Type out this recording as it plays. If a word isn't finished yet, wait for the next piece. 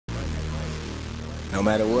No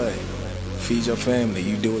matter what, feed your family.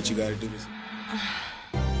 You do what you gotta do.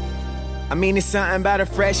 I mean, it's something about a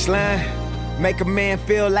fresh line. Make a man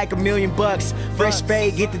feel like $1,000,000. Fresh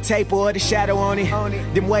fade, get the tape or the shadow on it.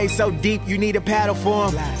 Them waves so deep, you need a paddle for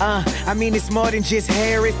 'em. I mean, it's more than just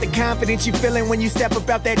hair. It's the confidence you feeling when you step up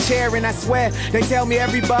out that chair. And I swear, they tell me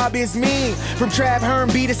every bob is mean. From Trav, Herm,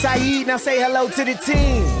 B to Saeed, now say hello to the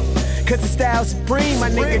team. Cause the style supreme, my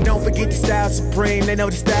nigga, don't forget the style supreme. They know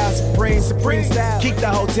the style supreme, supreme style. Keep the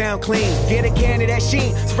whole town clean, get a can of that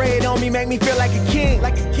sheen. Spray it on me, make me feel like a king.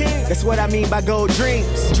 That's what I mean by gold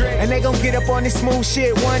dreams. And they gon' get up on this smooth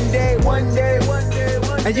shit one day.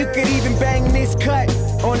 And you could even bang this cut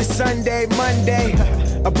on a Sunday, Monday.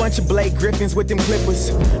 A bunch of Blake Griffins with them clippers.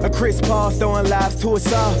 A Chris Paul throwing lives to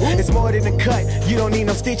us all. It's more than a cut, you don't need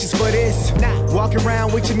no stitches for this. Walk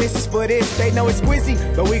around with your missus for this. They know it's squizzy,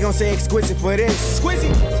 but we gon' say exquisite for this.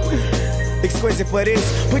 Exquisite for this.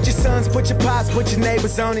 Put your sons, put your pops, put your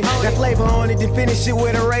neighbors on it. That flavor on it, then finish it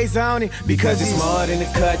with a razor on it. Because it's more than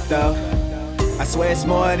a cut though. I swear it's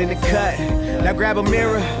more than a cut. Now grab a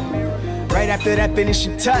mirror. Right after that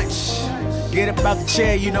finishing touch. Get up out the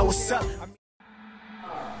chair, you know what's up.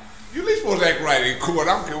 You at least supposed to act right in court.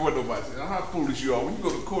 I don't care what nobody says. How foolish you are. When you go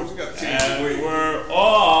to court, you got to change the way. We're on.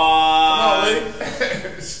 Come on, lady.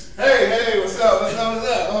 Hey, what's up? What's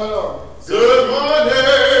up? Hold on. Good morning.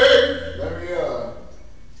 Let me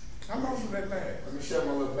How long was that bag? let me shut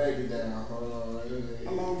my little baby down. Hold on.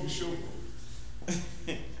 How long was your show?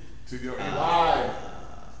 To your Live.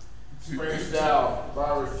 Freestyle.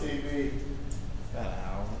 Barbers TV. About an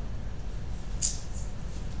hour.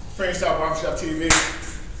 Freestyle Barbershop TV.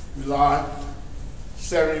 We live.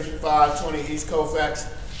 7520 East Colfax.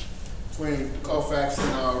 Between Colfax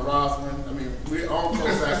and Roslyn. I mean, we own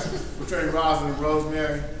Colfax. Between Roslyn and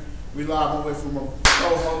Rosemary. We live away from a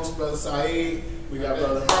co-host, Brother Saeed. We got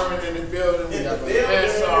Brother Herman in the building. We got Brother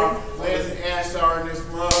Ansar, Lindsay Ansar in this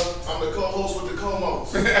mug. I'm the co-host with the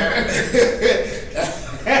co-host.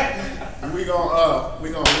 And we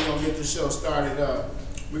gonna get the show started up.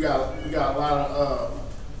 We got a lot of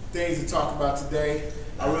things to talk about today.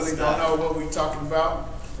 I really don't know what we're talking about,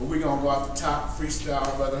 but we're gonna go off the top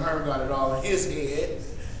freestyle. Brother Herman got it all in his head,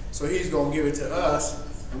 so he's gonna give it to us,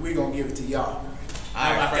 and we're gonna give it to y'all.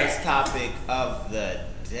 Our first topic of the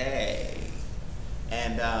day.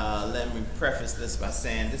 And let me preface this by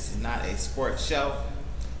saying this is not a sports show.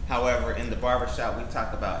 However, in the barbershop, we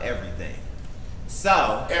talk about everything.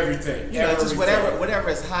 So, Everything. you know, just whatever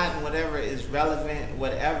is hot and whatever is relevant,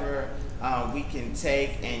 whatever we can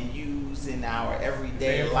take and use in our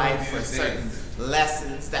everyday life for certain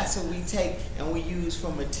lessons. That's what we take and we use for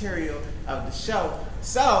material of the show.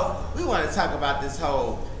 So, we want to talk about this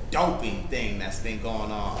whole doping thing that's been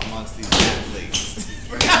going on amongst these athletes.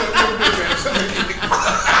 That's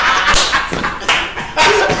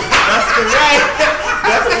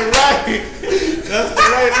the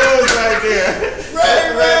right Lewis right there.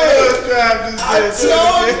 Ray I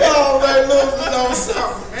told y'all Ray Lewis was on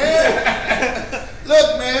something, man. Look,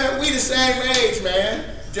 man, we the same age, man.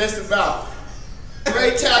 Just about.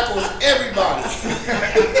 Ray tackles everybody.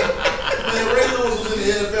 Man, Ray Lewis was in the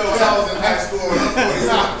NFL when I was in high school.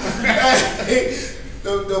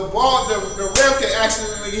 The ref can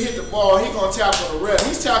accidentally hit the ball. He gonna tackle the ref.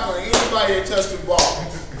 He's tackling anybody that touched the ball.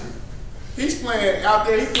 He's playing out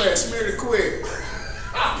there. He's playing smear the quick.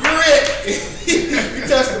 You're it. You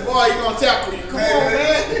touch the ball, he gonna tackle you. Come on,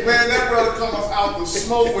 man. Man, that brother comes out the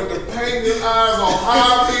smoke with the pain in his eyes on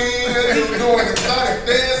high beam, and he was doing exotic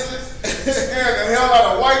dances, scaring the hell out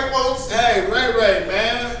of white folks. Hey, Ray,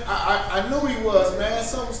 man. I knew he was, man.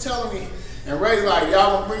 Someone was telling me. And Ray's like,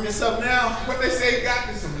 y'all gonna bring this up now? But they say he got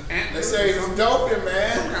some antlers. They say he's doping,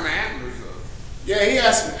 man. Some kind of antlers. Yeah, he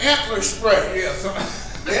has some antler spray. Yeah, some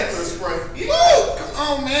Antler spray. Woo! Come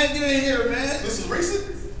on, man. Get in here, man. This is recent?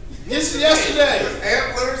 This is yesterday.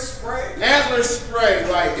 Antler spray? Antler spray.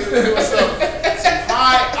 Like, it was some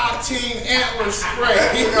high octane antler spray.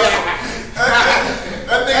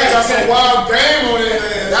 That nigga got some wild game on his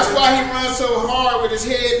head. That's why he runs so hard with his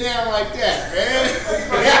head down like that, man.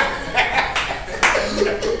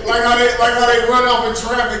 Like how they run off in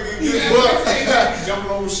traffic and get bucked.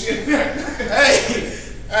 jumping over shit.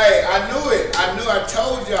 Hey, I knew it. I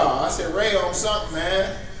told y'all. I said, Ray on something,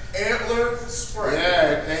 man. Antler spray.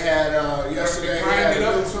 Yeah, they had yesterday. They Grind it had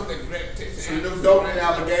up or something. some new doping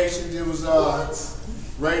allegations. It was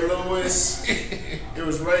Ray Lewis. It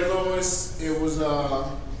was Ray Lewis. It was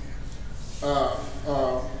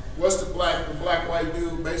what's the black white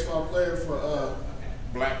dude baseball player for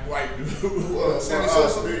black white dude.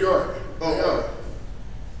 for New York. Oh,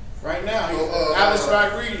 Right now, Alex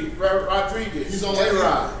Rodriguez. He's on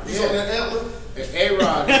A-Rod. He's on that antler.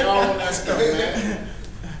 A-Rod. They all on that stuff, man.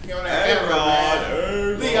 He on that antler,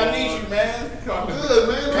 man. Lee, I need you, man. Good, man.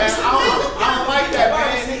 Man, I don't like that,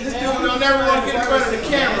 man. This dude don't never want to get in front of the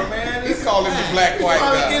camera, man. He called him the black white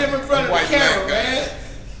guy. Get him in front of the camera, man.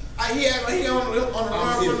 He act like he on the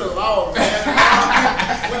run from the law, man.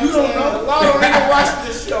 Well, you don't know. The law don't even watch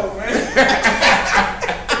this show, man.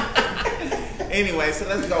 Anyway, so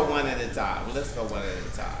let's go one at a time.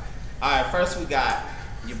 All right, first we got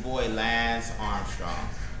your boy Lance Armstrong.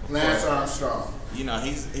 Lance Armstrong. You know,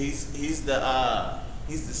 he's the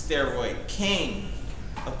steroid king,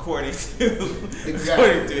 according to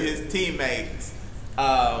his teammates.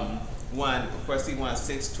 Of course, he won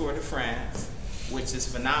 6 Tour de France, which is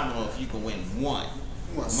phenomenal if you can win one.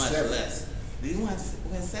 He won much 7. less. Did he win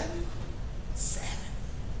 7? 7.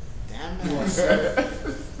 Damn man. He won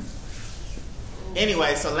 7.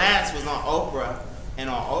 Anyway, so Lance was on Oprah, and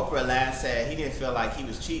on Oprah, Lance said he didn't feel like he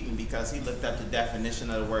was cheating because he looked up the definition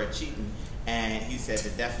of the word cheating, and he said the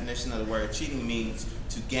definition of the word cheating means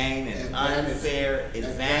to gain an unfair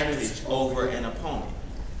advantage over an opponent.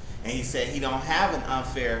 And he said he don't have an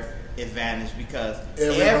unfair advantage because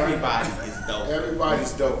everybody is dope.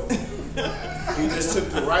 Everybody's dope. He just took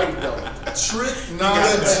the right dope. Trick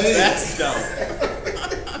knowledge. That's dope.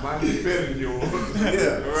 Might be better than yours.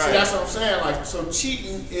 Yeah, Right. See, that's what I'm saying. Like, so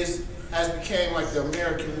cheating has became like the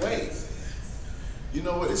American way. You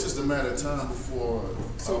know what? It's just a matter of time before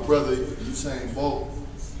brother Usain Bolt.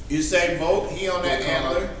 Usain Bolt, he on that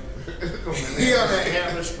antler. He on that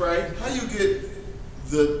antler spray. How you get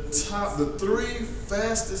the 3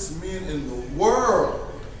 fastest men in the world,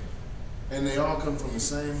 and they all come from the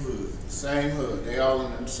same hood? Same hood. They all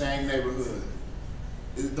in the same neighborhood.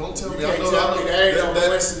 Don't tell me. You can't tell me that ain't no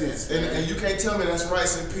coincidence. And you can't tell me that's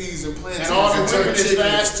rice and peas and plantains And all the jerk women is chicken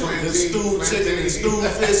fast too. and stewed chicken and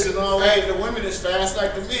stewed fish and all that. Hey, the women is fast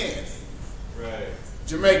like the men. Right.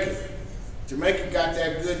 Jamaica got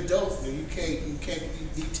that good dope that you can't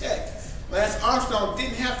detect. Lance Armstrong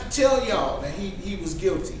didn't have to tell y'all that he was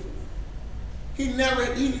guilty. He didn't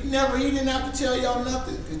have to tell y'all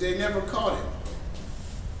nothing because they never caught him.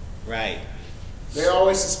 Right. They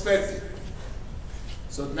always suspected.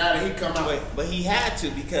 So now that he come out, But he had to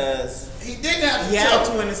because he didn't have to he tell had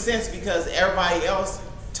to them. in a sense because everybody else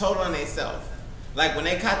told on themselves. Like when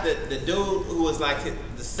they caught the dude who was like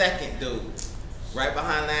the second dude, right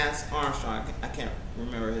behind Lance Armstrong. I can't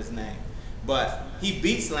remember his name, but he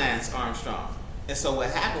beats Lance Armstrong. And so what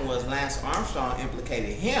happened was Lance Armstrong implicated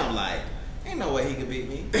him. Like, ain't no way he could beat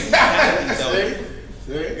me. He gotta be dope.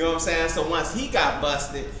 See? You know what I'm saying? So once he got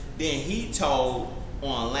busted, then he told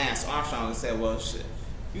on Lance Armstrong and said, "Well, shit,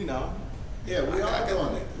 you know, Yeah, we all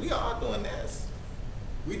doing it. we all doing this."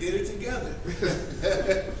 We did it together.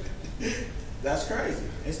 That's crazy.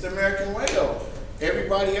 It's the American way though.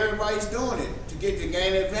 Everybody's doing it to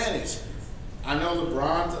gain advantage. I know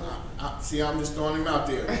LeBron. I'm just throwing him out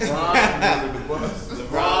there. LeBron,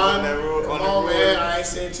 come on, man. I ain't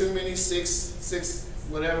seen too many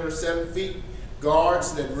 7 feet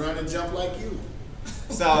guards that run and jump like you.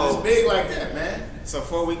 So It's big like that, man. So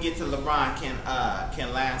before we get to LeBron,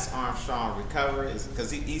 can Lance Armstrong recover?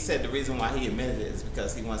 Because he said the reason why he admitted it is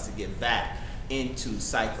because he wants to get back into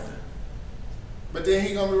cycling. But then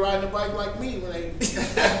he gonna be riding a bike like me when they.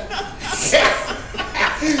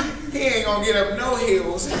 He ain't gonna get up no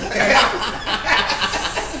hills. He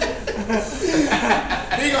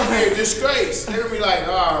gonna be a disgrace. They're gonna be like,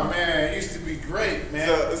 "Oh man, it used to be great, man."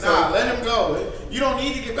 Nah, let him go. You don't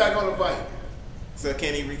need to get back on the bike. So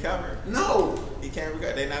can he recover? No. He can't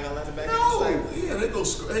recover. They're not gonna let him back. No. Yeah, they go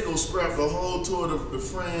scrap the whole Tour de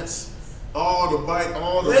France. All the riders.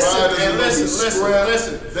 Listen, are gonna be scrapped.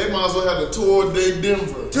 listen. They might as well have the Tour de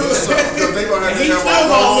Denver. Because they gonna have to He's have still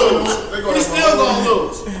gonna lose. He's still lose. gonna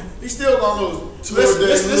lose. He's still gonna lose.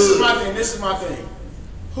 This is my thing. This is my thing.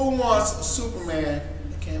 Who wants a Superman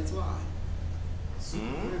that can't fly?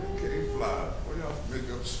 Superman can't fly. What y'all make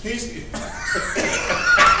up? He's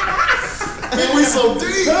Man, we so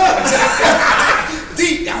deep.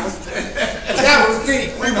 deep. That was deep.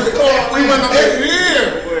 We went up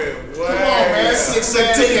here. Come on, man.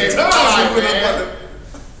 6'17" can't fly, man.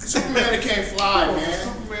 Superman that can't fly, man.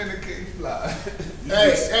 Superman that can't fly.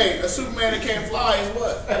 Hey, a Superman that can't fly is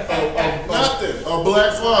what? Nothing. A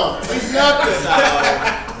black fly. He's nothing. So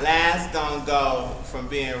Lance gonna go from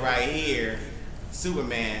being right here,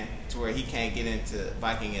 Superman, to where he can't get into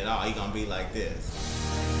biking at all. He gonna be like this.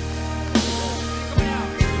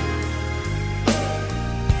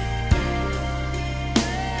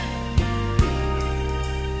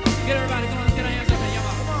 Get everybody, come on, let's get our hands up there,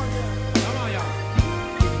 y'all. Come on, y'all.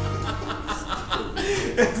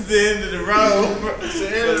 the end of the road. It's the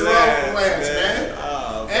end of the road for Lance, man.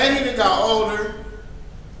 Oh, and he done got older.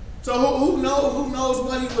 So who knows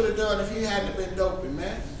what he would have done if he hadn't been doping,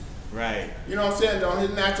 man. Right. You know what I'm saying? On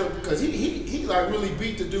his natural, because he like really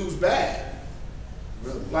beat the dudes bad.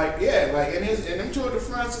 Really? Like, yeah, like in them Tour de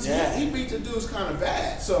France, he beat the dudes kind of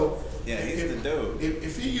bad. So Yeah, he's the dude.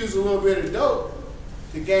 If he used a little bit of dope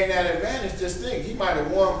to gain that advantage, just think he might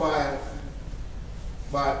have won by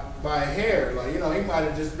a hair. Like, you know, he might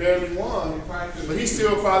have just barely won, but he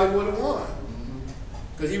still probably would have won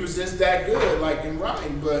because he was just that good, like in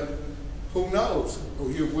riding. But who knows?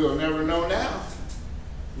 We'll never know now.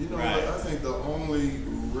 You know Right. what? I think the only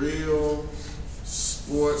real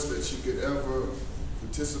sports that you could ever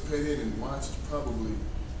participate in and watch is probably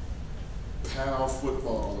PAL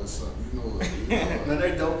football or something. You know, Man,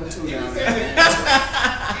 they doping too down there.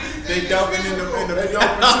 They doping in the They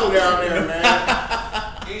doping too down there, man.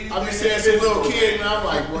 I be saying some little kid, and I'm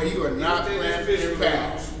like, boy, you are not playing for your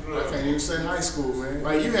pals. I can't even say high school, man.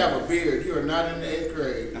 Like, you have a beard. You are not in the 8th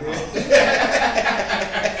grade.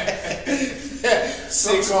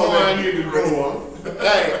 6'1". You to grow up.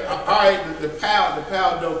 Hey, all right, the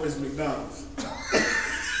PAL dope is McDonald's.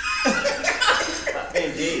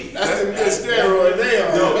 Indeed. That's the good steroid they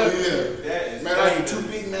are. Yeah. That is Man, I eat 2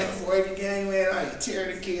 Big Mac before every game, man. I eat tear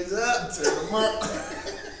the kids up, tear them up.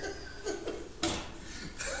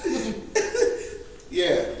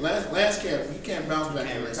 Yeah, Lance can't bounce back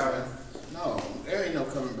from this, man. No, there ain't no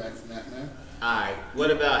coming back from that, man. Alright,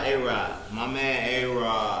 what about A-Rod? My man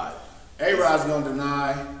A-Rod. A-Rod's gonna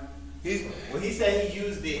deny. Well, he said he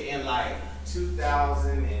used it in like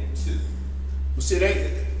 2002. Well, see,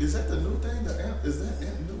 Is that the new thing? Is that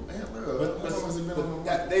new antler? Or how long has it been on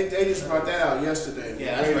the they just brought that out yesterday.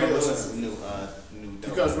 Yeah, that's Ray Lewis' new dope.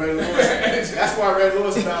 Because Ray Lewis, that's why Ray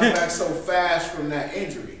Lewis bounced back so fast from that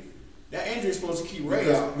injury. That injury is supposed to keep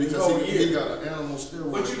Ray out the whole Because year. he got an animal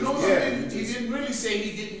steroid. But you know Yeah. something? He didn't really say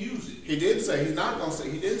he didn't use it. He didn't say, he's not gonna say,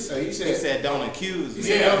 he didn't say, he He said, said don't accuse me. He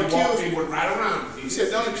said, He don't walked accuse me. people right around. He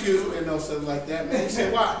said, don't accuse me and no something like that, man. He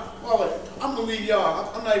said, why I'm gonna leave y'all,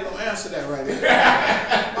 I'm not even gonna answer that right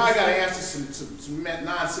now. I gotta answer some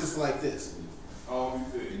nonsense like this.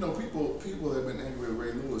 You know, people have been angry with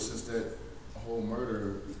Ray Lewis since that whole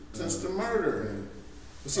murder. Since the murder.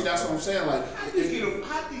 But see, that's what I'm saying, like, How did he get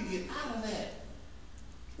out of that?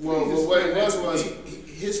 well, what it was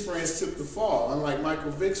his friends took the fall, unlike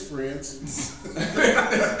Michael Vick's friends. You know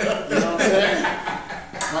what I'm saying?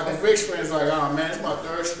 Michael Vick's friends like, oh man, it's my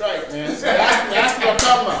 3rd strike, man. So that's what I'm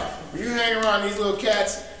talking about. When you hang around these little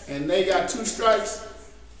cats and they got 2 strikes,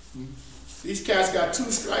 these cats got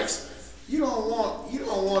 2 strikes. You don't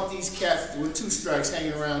want these cats with 2 strikes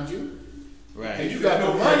hanging around you. Right. And you got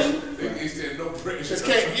the money. They said no pressure.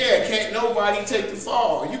 Can't nobody take the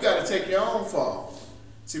fall. You got to take your own fall.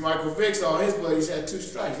 See, Michael Vick's, all his buddies had 2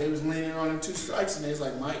 strikes. They was leaning on them 2 strikes, and they was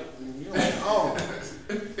like, Mike, you on your own.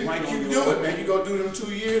 Mike, you can do it, man. You go do them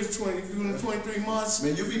 2 years, do them 23 months.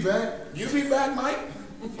 Man, you be back. You be back, Mike.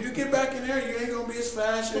 You get back in there, you ain't gonna be as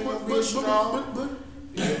fast, you ain't gonna be as strong.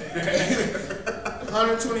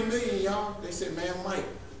 120 million, y'all. They said, man, Mike,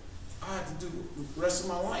 I have to do the rest of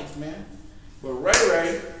my life, man. But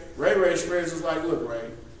Ray's friends was like, look,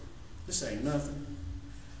 Ray, this ain't nothing.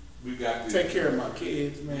 We got this. Take care of my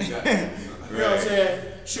kids, man. We got this. You know what I'm saying?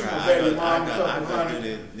 Shoot my baby mom a couple hundred.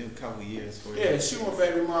 do a couple years for you. Yeah, shoot my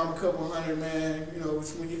baby mom a couple hundred, man. You know,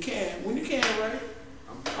 when you can, Ray.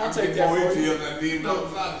 I'll take that for you.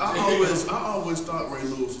 I always thought Ray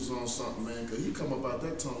Lewis was on something, man, because he come up out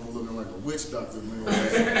that tunnel looking like a witch doctor, man.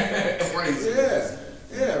 Crazy.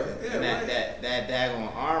 Yeah, And right. that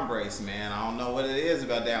daggone arm brace, man. I don't know what it is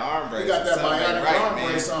about that arm brace. You got that Something ain't bionic right, arm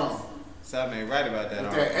man. brace on. Something ain't right about that With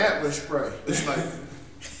arm that brace. antler spray. It's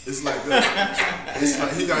like that. It's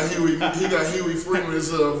like he got Huey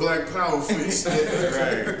Freeman's Black Power fist.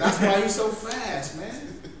 Right. That's why he's so fast, man.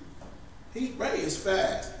 Ray is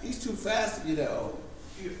fast. He's too fast to get that old.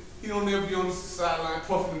 He don't never be on the sideline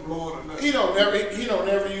puffing and blowing or nothing. He don't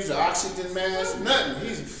never use an oxygen mask, nothing.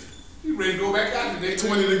 He ready to go back out today.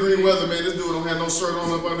 20-degree weather, man. This dude don't have no shirt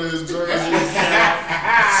on up under his jersey.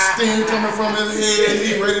 Steam coming from his head.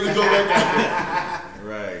 He ready to go back out.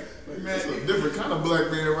 Right. Man, it's a different kind of black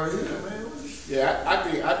man right here, man. Yeah, I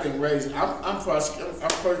think Ray's. I'm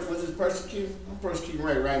persecuting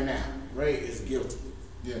Ray right now. Ray is guilty.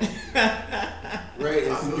 Yeah. Ray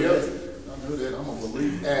is guilty. I knew that. I'm gonna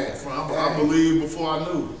believe. And, I believe before I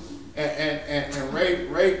knew. And Ray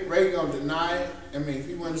gonna deny it. I mean, if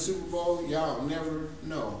he win the Super Bowl, y'all never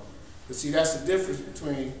know. But see, that's the difference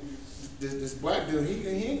between this black dude. He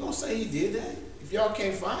ain't gonna say he did that. If y'all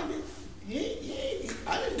can't find it,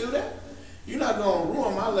 I didn't do that. You're not gonna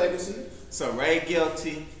ruin my legacy. So Ray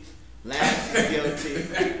guilty, Lance is guilty.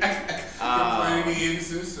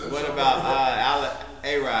 What about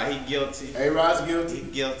A-Rod? He guilty. A-Rod's guilty.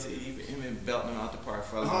 He guilty. He been belting him out the park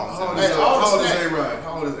for a long How time. old is A-Rod?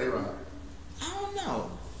 How old is A-Rod? I don't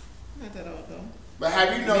know. Not that old though. But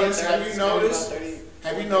have you noticed? Have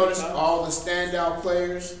you noticed all the standout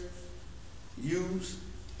players use?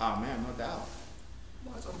 Oh man, no doubt.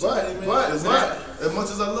 But as much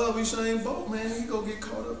as I love Usain Bolt, man, he gonna get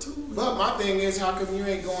caught up too. But my thing is, how come you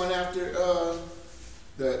ain't going after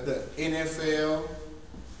the NFL?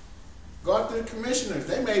 Go after the commissioners.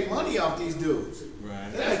 They made money off these dudes.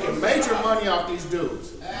 Right. They're making major money off these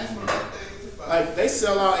dudes. Like they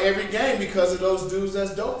sell out every game because of those dudes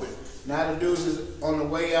that's doping. Now the dudes is on the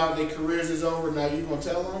way out, their careers is over. Now you gonna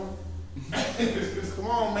tell them? Come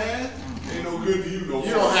on, man. Ain't no good to you no more.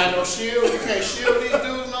 You don't have no shield. You can't shield these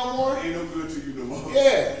dudes no more. Ain't no good to you no more.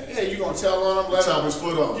 Yeah, you gonna tell on them? Chop his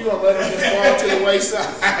foot off. You gonna let him just fall to the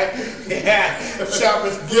wayside? Yeah, chop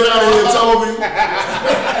his foot Get out of here, Toby.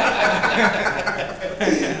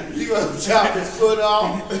 You gonna chop his foot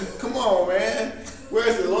off? Come on, man.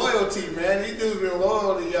 Where's the loyalty, man? These dudes been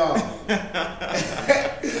loyal to y'all.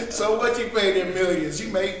 So what you pay them millions? You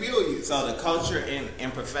make billions. So the culture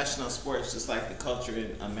in professional sports, just like the culture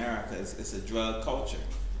in America, it's a drug culture.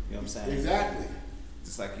 You know what I'm saying? Exactly.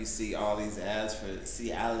 Just like you see all these ads for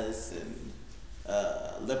Cialis and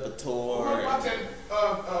Lipitor. What about that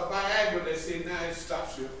Viagra they say now it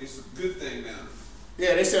stops you? It's a good thing now.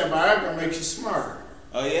 Yeah, they said Viagra makes you smarter.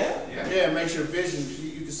 Oh yeah? Yeah, it makes your vision.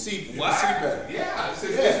 You can see. You What? can see better. Yeah, it's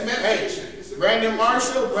medication. It's a Brandon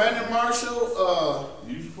medication. Marshall.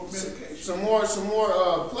 Use it for medication. Some more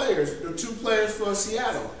players. The 2 players for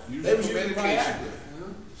Seattle. Use They it was for using medication.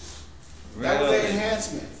 Viagra. That was their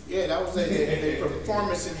enhancement. Yeah, that was a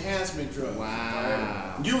performance enhancement drug.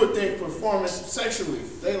 Wow. You would think performance sexually.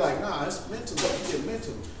 They like, nah, it's mental. You get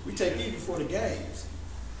mental. We take these before the games.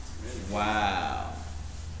 Wow.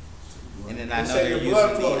 And then I They know say they're the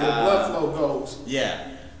using blood flow goes. Yeah,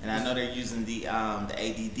 and I know they're using the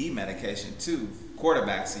ADD medication too.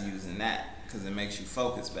 Quarterbacks are using that because it makes you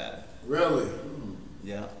focus better. Really?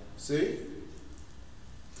 Yeah. See?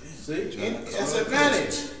 That's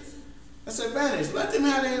advantage. That's advantage. Let them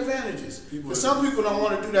have their advantages. But some people don't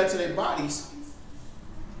want to do that to their bodies.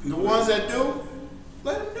 The ones that do,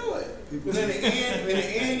 let them do it. But in the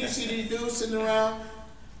end, you see these dudes sitting around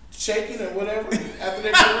shaking or whatever after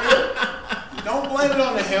their career. Don't blame it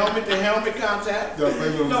on the helmet contact. Don't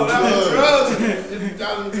blame it on No, the that was drugs. drugs.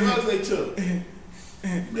 That was drugs they took.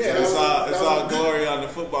 Yeah, It's all glory on the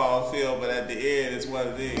football field, but at the end, it's what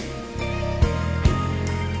it is.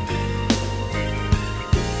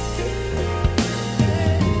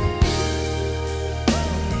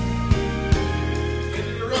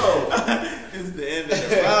 It's the end of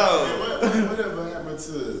the road. Whatever happened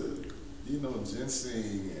to,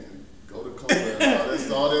 ginseng and go to cola,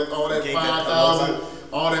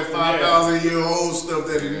 all that 5,000-year-old stuff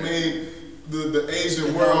that it made the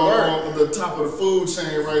Asian world on the top of the food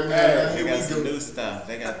chain right now. Yeah, They got some new stuff.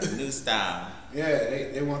 They got the new style.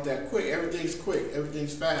 Yeah, they want that quick. Everything's quick.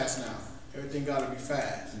 Everything's fast now. Everything got to be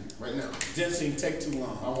fast. Right now. Ginseng take too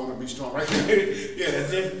long. I want to be strong right now.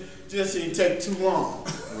 Yeah, ginseng take too long.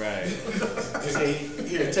 Right. They say,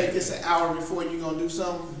 here, take this an hour before you're going to do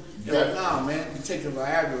something. You're like, nah, man, you take the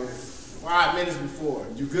Viagra 5 minutes before.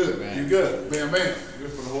 You good. Right. You good. Bam, bam.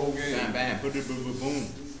 Good for the whole game. Bam, bam. Boom, boom, boom, boom.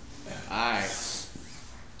 All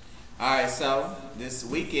right. So this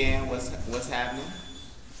weekend, what's happening?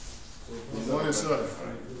 Morning, sir.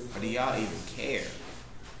 Or do y'all even care?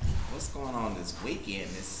 What's going on this weekend?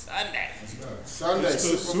 This Sunday.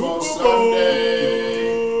 Super Bowl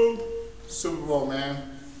Sunday. Super Bowl, man.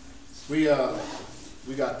 We got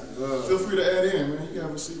the Feel free to add in, man. You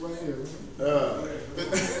have a seat right here, man.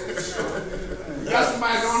 We got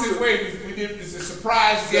somebody on his way. We did it's a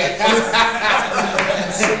surprise yet.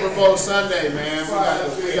 Super Bowl Sunday, man.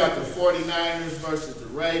 We got the 49ers versus the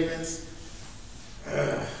Ravens.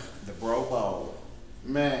 The Bro Bowl.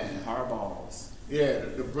 Man. Harballs. Yeah,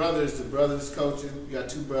 the brothers coaching. We got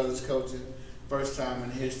 2 brothers coaching. First time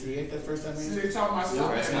in history. Ain't that first time in See, history? they talking about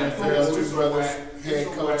Yeah, something. NFL, 2 brothers head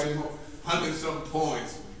coaching. 100-some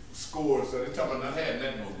points scored, so they talking about not having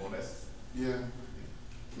that no more. That's Yeah.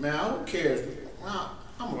 Man, who cares?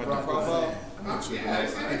 I'm a Bronco fan. I ain't tripping on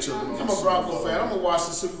I'm the a Super Bronco Bowl. fan. I'm gonna watch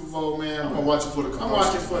the Super Bowl, man. I'm gonna watch it for the I'm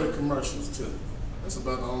commercials. watching for the commercials too. That's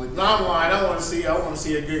about the only thing. No, I'm lying. I want to see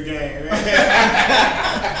a good game.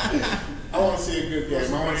 I want to see a good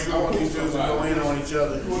game. I want these dudes to go in on each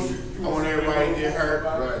other. I want everybody to get hurt.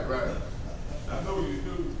 Right. I know you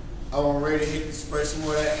do. I want Ray to spray some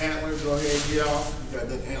more of that antler. Go ahead and get off. You got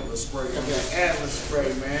that antler spray. Got that antler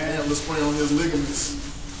spray, man. Antler spray on his ligaments.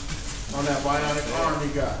 On that bionic arm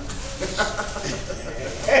he got.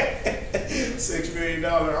 $6 million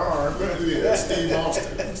arm. Yeah, Steve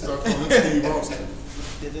Austin. Start calling him Steve Austin.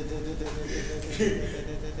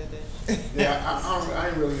 Yeah, I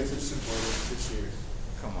ain't really into the Super Bowl this year.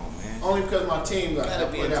 Come on, man. Only because my team got Gotta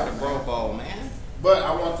be put into out, the Pro man. Bowl, man. But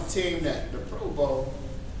I want the team the Pro Bowl.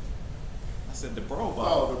 I said the Pro Bowl.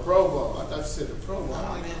 Oh, the Pro Bowl. I thought you said the Pro Bowl. No,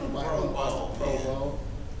 I man, don't the know Pro about Bowl, the Pro man. Bowl.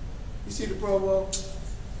 You see the Pro Bowl?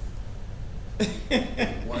 I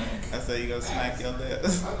said you gonna smack your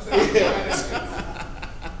lips.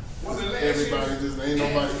 Everybody just ain't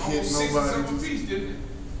nobody hit nobody. Piece, didn't it?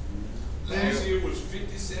 Last year was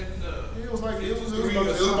 57. It was like it was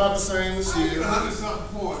about the same this year. 100-something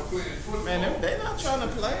points playing football. Man, they not trying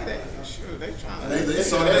to play. They trying to. They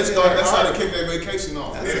started. That's how they kicked their vacation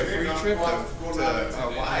off. That's a free trip to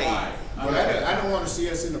Hawaii. But I don't want to see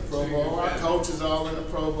us in the Pro Bowl. Our coaches all in the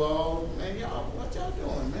Pro Bowl. Man, y'all, what y'all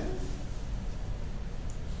doing, man?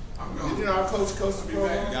 You know our coach coached the Pro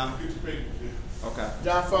Bowl? Young. Okay.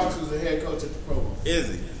 John Fox was the head coach at the Pro Bowl. Is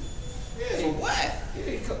he? Yeah, For what?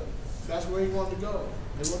 Yeah, that's where he wanted to go.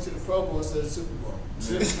 They went to the Pro Bowl instead of the Super Bowl.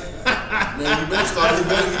 Man, he better start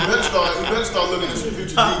looking at some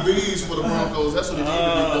future DBs for the Broncos. That's what he need to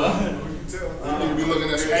be doing. He need to be looking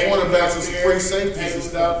at some quarterbacks and some free safeties and Peyton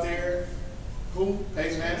stuff. out there. Who?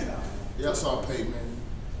 Peyton Manning? Yeah, I saw Peyton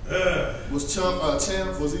Manning. Was Champ?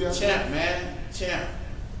 Was he out there? Champ, man. Champ.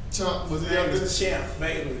 Champ, was he out Man, there? Champ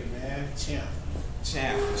Bailey, man. Champ.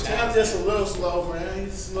 Champ. Champ just a little slow, man.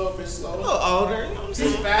 He's just a little bit slow. A little older, you know what I'm He's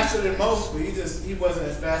saying? faster than most, but he wasn't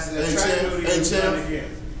as fast as that track dude he was running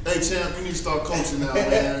against. Hey, Champ, you need to start coaching now,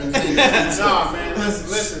 man. Nah, man,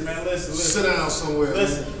 listen, man, listen. Sit down somewhere.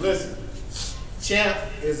 Listen. Champ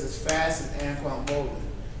is as fast as Anquan Bolden,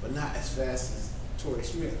 but not as fast as Torrey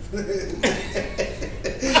Smith.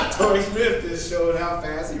 Torrey Smith just showed how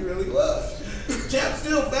fast he really was. Champ's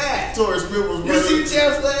still fast. Torrey Smith was You running. see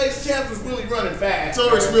Champ's legs? Champ was really running fast.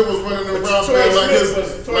 Torrey Smith was running around Torrey like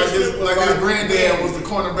Smith his was granddad was the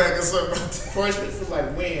cornerback or something. Torrey Smith was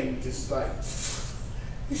like wind, just like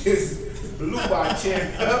just blew by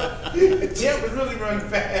Champ. Champ was really running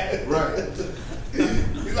fast. Right.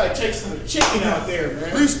 He's like chasing the chicken out there,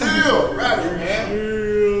 man. Be still. Right, man.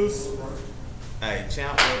 Hey,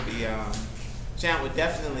 Champ would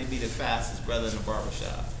definitely be the fastest brother in the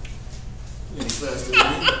barbershop. You ain't faster than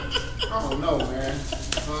me. I don't know, man.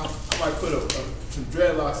 I might put some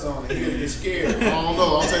dreadlocks on and he'll get scared. I don't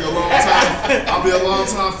know. I'll take a long time. I'll be a long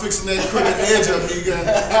time fixing that crooked edge up you got.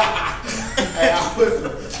 Hey,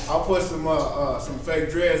 I'll put some fake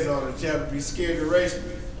dreads on and Champ would be scared to race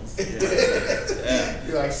me.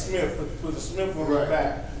 You're like Smith, put the Smith on my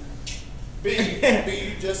back. B,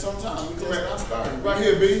 you just on time. We just not starting. Right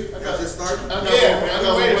here, B. I got you started. Man. I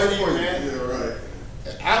got waiting waiting for you. man. Yeah,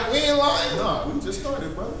 right. We ain't lying. No, we just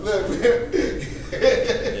started, brother. Look,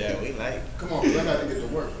 Yeah, we like. Come on, I got to get to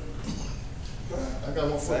work. I got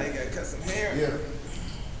one for I you. gotta cut some hair. Yeah.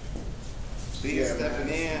 B stepping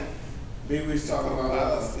in. B, we was talking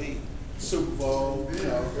about see. Super Bowl. You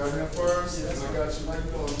know, Got him first. Yes, I got you. How you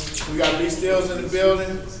doing? we got B Stills in the building.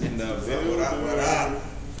 In the building. What up?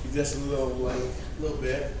 Just a little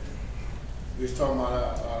bit. We was talking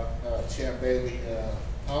about Champ Bailey. We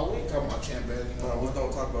ain't talking about Champ Bailey. No, we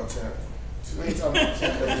don't talk about Champ. We ain't talking about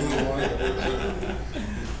Champ Bailey.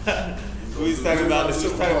 We was talking about the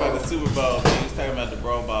Super Bowl. We was talking about the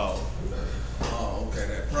Pro Bowl. Oh, okay,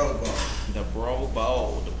 that Pro Bowl. The Pro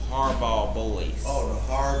Bowl, the Hardball boys. Oh, the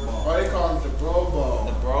hard ball. Why they call it the Pro The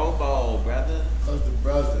Bowl? Pro Bowl, brother. Because the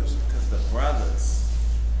brothers. Cause the brothers.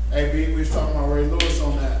 Hey, B, we was talking about Ray Lewis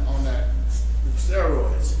on that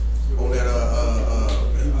steroids. On that,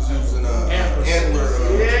 he was using Antler. antler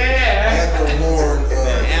horn.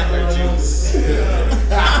 Antler juice.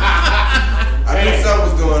 I knew something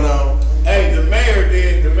was going on. Hey, the mayor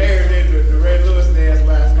did the Ray Lewis dance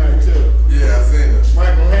last night too. Yeah, I seen it.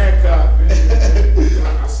 Michael Hancock.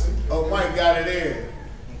 Oh, Mike got it in.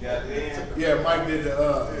 Got it in. Yeah, Mike did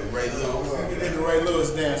the Ray Lewis. he did the Ray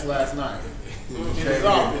Lewis dance last night in his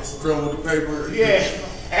office. Film with the paper. Yeah.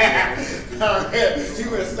 He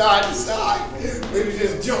went side to side. Maybe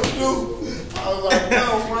just jumped through. I was like,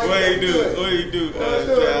 no, Mike. What do you do? good. What do you do?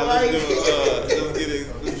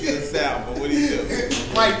 Let's get a sound, but what do you do?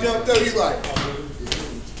 Mike jumped through. He's like,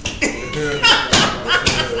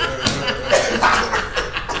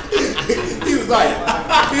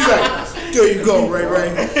 he's like, there you go, Ray Ray.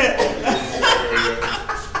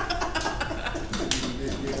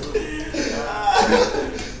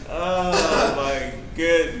 Oh my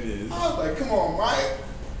goodness. on, Mike.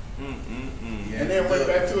 And then went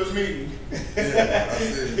back to his meeting.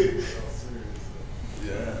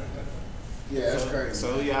 Yeah, that's crazy.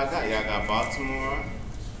 So who y'all got? Y'all got Baltimore?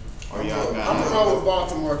 Or y'all got? I'm gonna roll with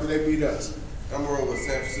Baltimore because they beat us. I'm rolling with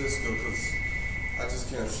San Francisco because I just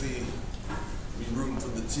can't see me rooting for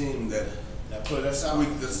the team that put us out.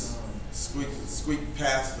 Squeak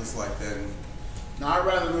past us like that. And Now I'd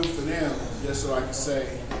rather root for them just so I can say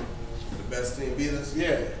the best team beat us.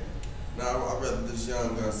 Yeah. No, I'd rather this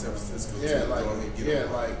young San Francisco team Yeah, go ahead and get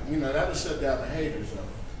them. like you know that'll shut down the haters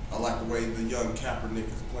though. I like the way the young Kaepernick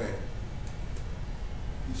is playing.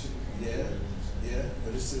 Yeah,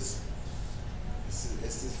 but it's his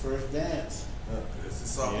first dance. It's his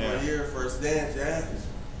sophomore year, first dance, yeah.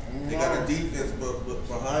 They got a defense but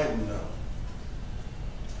behind him now.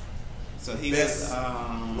 So he Best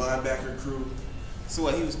was linebacker crew. So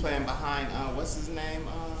what he was playing behind? What's his name?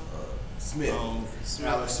 Smith.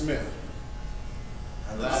 Alex Smith.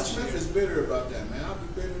 Alex Smith is bitter about that, man. I'll be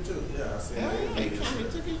bitter too. Yeah, I see. He came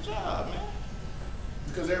and took his job, man.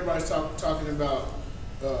 Because everybody's talking about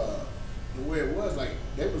the way it was. Like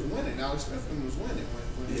they was winning. Alex Smith was winning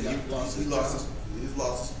when he lost his job. He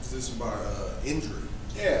lost his position by injury.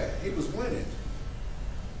 Yeah, he was winning.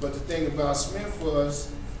 But the thing about Smith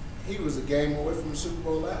was he was a game away from the Super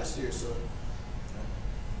Bowl last year, so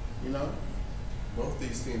you know. Both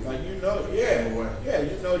these teams, like you know, you were gonna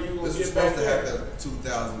get back there. This was supposed to happen in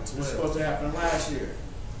 2012. It was supposed to happen last year.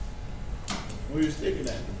 We were thinking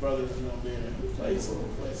that the brothers was gonna be in there. Who played Super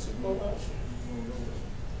Bowl last year?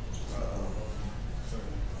 I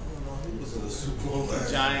don't know. He was in the Super Bowl last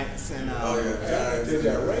year. Giants and Giants. Did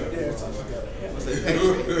that right there? Was it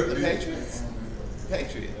the Patriots?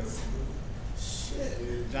 Patriots. Shit.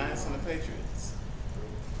 The Giants and the Patriots.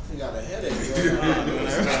 He got a headache going on.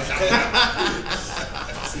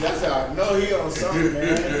 See, that's how I know he on something,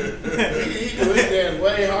 man. He do his dance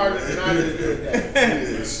way harder than I did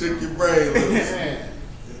that. Shake your brain, little man.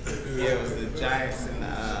 Yeah, it was the Giants and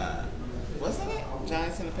wasn't it?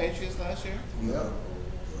 Giants and the Patriots last year? No.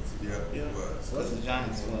 Yeah, it was. What's the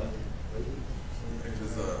Giants one?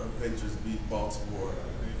 Because Patriots beat Baltimore.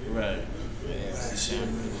 Right.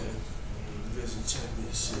 Division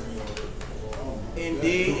championship.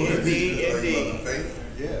 Indeed.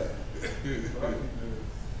 Yeah.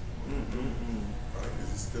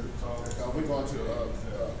 We're going to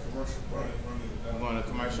commercial break. I'm going to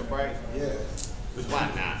commercial break? Yeah. Why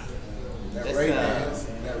not? That Ray dance.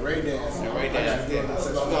 That Ray dance. We're going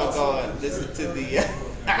to go and listen to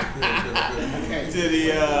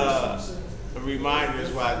the reminders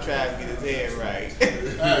while Trav get his head right.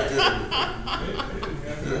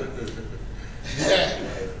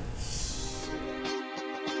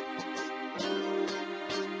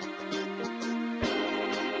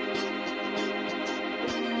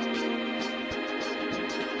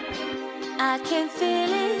 I can feel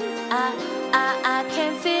it, I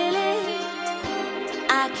can feel it,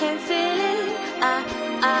 I can feel it,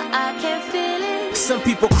 I can feel it. Some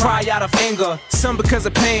people cry out of anger, some because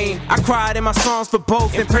of pain. I cried in my songs for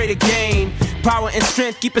both and pray to gain power and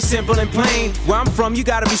strength, keep it simple and plain. Where I'm from, you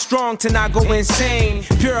gotta be strong to not go insane.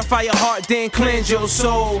 Purify your heart, then cleanse your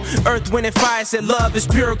soul. Earth, wind, and fire said love is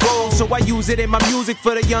pure gold, so I use it in my music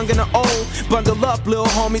for the young and the old. Bundle up, little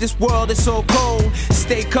homie, this world is so cold.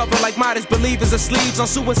 Stay covered like modest believers of sleeves on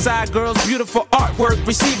suicide girls, beautiful artwork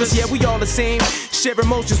receivers. Yeah, we all the same, share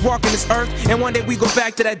emotions, walking this earth, and one day we go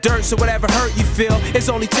back to that dirt. So whatever hurt you feel, it's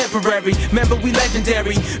only temporary. Remember, we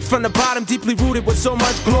legendary, from the bottom, deeply rooted with so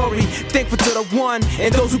much glory. Thankful to the one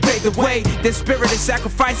and those who paved the way. Their spirit and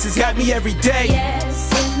sacrifices got me every day.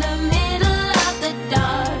 Yes, in the middle of the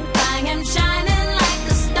dark, I am shining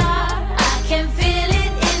like a star. I can feel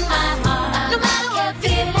it in my heart, no matter what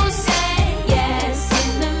people say. Yes,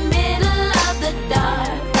 in the middle of the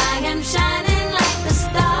dark, I am shining like a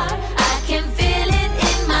star. I can feel it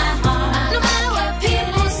in my heart, no matter what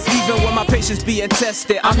people say. Even when my patience being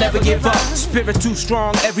tested, I'll never give up. Spirit too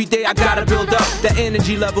strong, every day I gotta build up that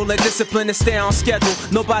energy level and discipline to stay on schedule.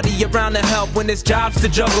 Nobody around to help when there's jobs to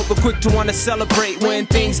juggle, but quick to wanna celebrate when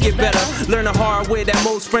things get better. Learn the hard way that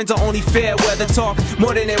most friends are only fair weather. Talk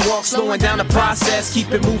more than they walk, slowing down the process.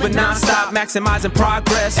 Keep it moving non-stop, maximizing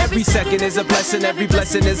progress. Every second is a blessing, every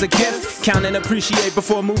blessing is a gift. Count and appreciate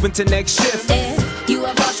before moving to next shift. If you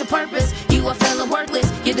have lost your purpose, you are feeling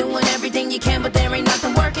worthless. You're doing everything you can, but there ain't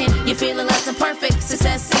nothing working. You're feeling less than perfect,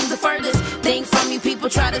 success seems the furthest thing from you. People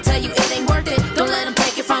try to tell you it ain't worth it. Don't let them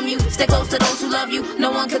take it from you. Stay close to those who love you.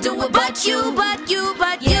 No one can do it but you, but you,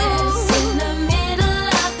 but you. Yes, in the middle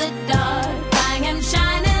of the dark, I am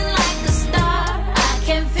shining like a star. I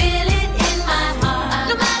can feel it in my heart,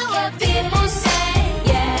 no matter what people say.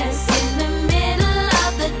 Yes, in the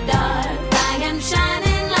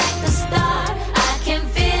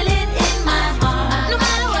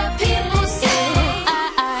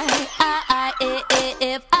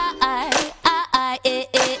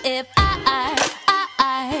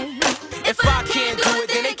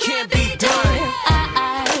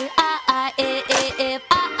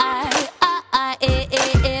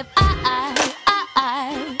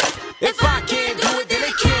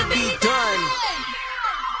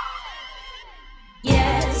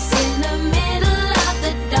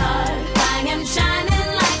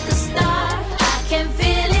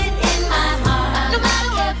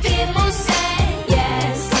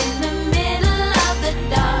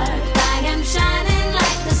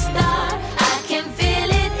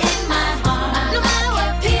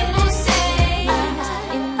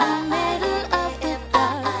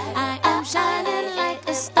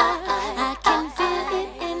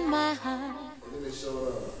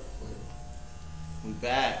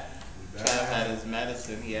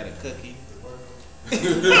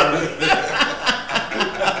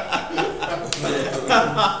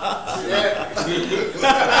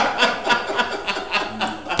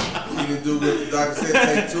You can do what the doctor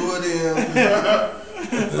said, take 2 of them.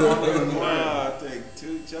 I'll take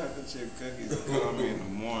 2 chocolate chip cookies and call me in the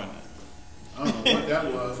morning. I don't know what that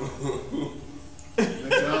was.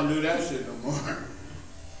 I don't do that shit no more.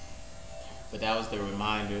 But that was the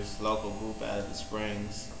Reminders, local group out of the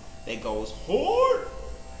Springs. They goes hard.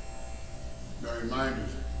 The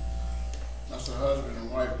Reminders. That's a husband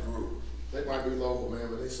and wife group. They might be local, man,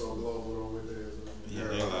 but they so global over there. So Yeah,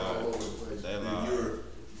 they're they all loud. over the place. They In loud. Europe.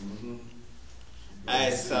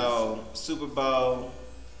 Hey, so Super Bowl,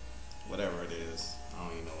 whatever it is, I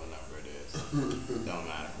don't even know what number it is. Don't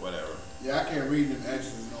matter, whatever. Yeah, I can't read them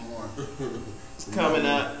extras no more. It's coming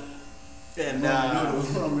up, and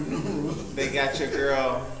Ramen noodles. they got your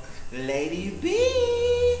girl, Lady B,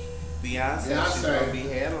 Beyonce. She's gonna be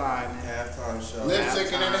headlining. Halftime show. Lip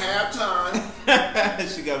syncing in halftime.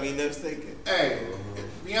 She gonna be lip syncing. Hey,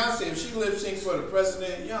 Beyonce, if she lip syncs for the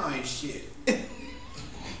president, y'all ain't shit.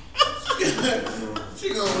 She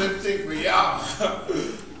gonna lip sync for y'all.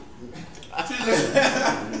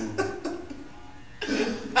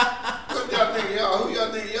 What y'all think y'all? Who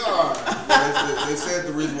y'all think y'all are? They said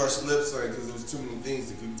the reason why she lip synced because there was too many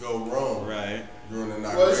things that could go wrong Right. during the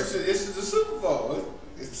Well, inauguration. it's the Super Bowl.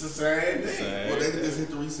 It's the same thing. Well, they could just hit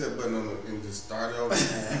the reset button on it and just start over.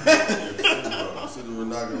 So the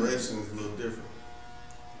inauguration is a little different.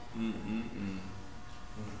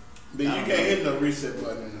 But you can't hit no reset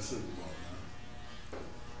button in the Super Bowl. Man.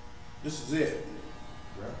 This is it.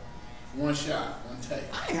 One shot, one take.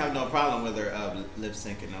 I ain't have no problem with her lip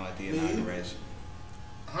syncing though at the inauguration.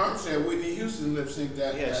 Herm said Whitney Houston lip synced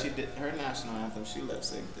that. Yeah, she did her national anthem. She lip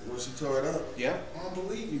synced it. When she tore it up, Yep, I don't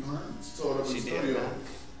believe you, Herm. she tore it up in she the did. studio. Man.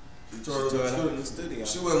 She She tore tore it it up up in in the the studio.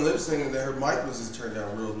 She wasn't lip syncing, that her mic was just turned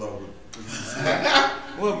down real low.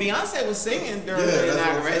 Well, Beyonce was singing during Yeah, the that's what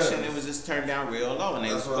I'm inauguration. saying. It was just turned down real low, and they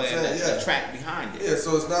That's was what I'm playing saying, the yeah. track behind it. Yeah,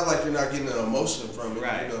 so it's not like you're not getting the emotion from it.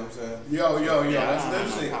 Right. You know what I'm saying? Yo, Yeah, that's I lip don't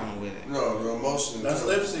have no syncing. problem with it. No, the emotion. That's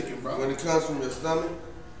lip syncing, bro. When it comes from your stomach,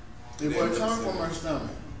 It Yeah, wasn't lip coming from syncing. her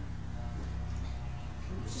stomach.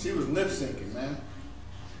 She was lip syncing, man.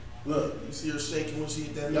 Look, you see her shaking when she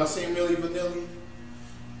hit that. y'all seen Milli Vanilli?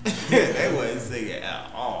 They wasn't singing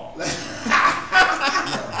at all.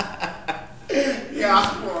 Yeah,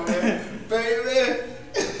 come on, man. Baby.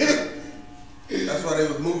 That's why they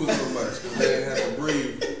was moving so much, because they didn't have to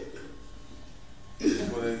breathe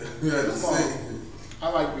when they had to Come on. sing. I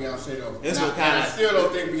like Beyonce though. This And what I kinda- still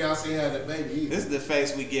don't think Beyonce had a baby either. This is the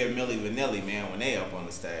face we give Milli Vanilli, man, when they up on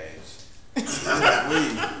the stage. Breathe.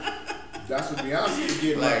 That's what Beyonce is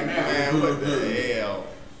getting Like, right now. man, what the hell?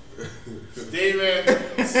 Steven.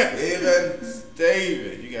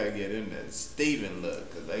 Steven. You gotta get in that Steven look,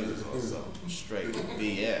 because they was on some straight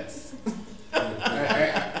BS.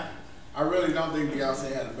 I really don't think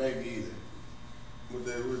Beyonce had a baby either.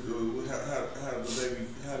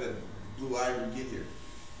 How did Blue Ivy get here?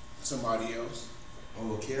 Somebody else.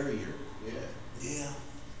 Oh, a carrier. Yeah. Yeah.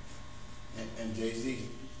 And Jay-Z.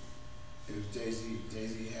 It was Jay-Z.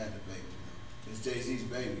 Jay-Z had the baby. It's Jay-Z's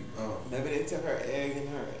baby, bro. Oh. Maybe they took her egg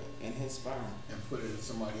and his sperm. And put it in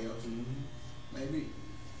somebody else. Maybe.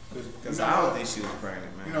 Because you know I don't what? think she was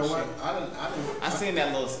pregnant, man. You know what? I seen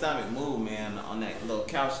that little stomach move, man, on that little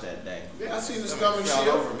couch that day. Yeah, I seen the stomach fell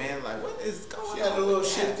shift. over, man. Like, what is going on? She had a little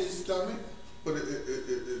with that? shifted stomach. But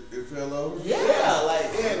it fell over? Yeah,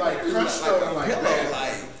 like crunched like over a like pillow, that.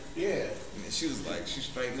 like. Yeah. And she was like, she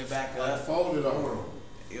straightened it back Like up. folded over.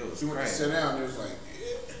 It was She went to crazy. sit down and it was like,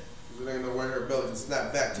 There ain't no way her belly can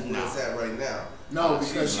snap back to where it's at right now. no,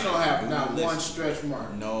 because she don't have not listen. one stretch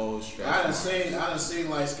mark. No stretch. I done seen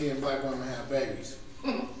light skinned black women have babies.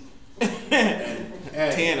 And,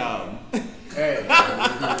 10 of them. Hey,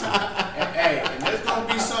 and there's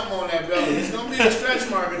gonna be something on that belly. There's gonna be a stretch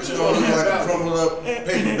mark or It's two gonna on look like a that belly. crumbled up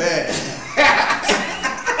paper bag.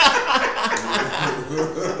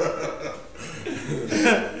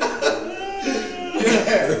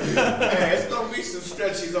 Yeah, it's gonna be some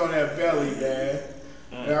stretches on that belly, man.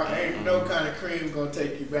 Now, ain't no kind of cream gonna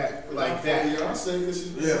take you back like that. Beyonce, because she's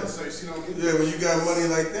Beyonce, she don't get when you got money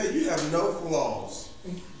like that, you have no flaws.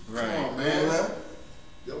 Come on, You man. know that?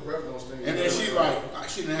 Your breath don't stink. And then she's like,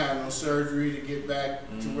 she didn't have no surgery to get back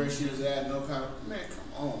to where she was at. No kind of, man,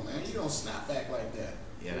 come on, man. You don't snap back like that.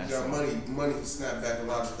 Yeah, You that's got some, money to snap back a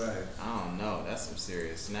lot of things. I don't know. That's some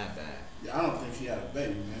serious snapback. Yeah, I don't think she had a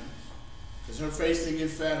baby, man. Because her face didn't get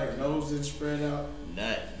fat, her nose didn't spread out,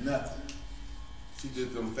 nothing. She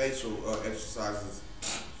did them facial exercises.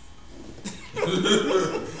 You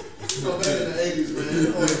know, back in the 80s,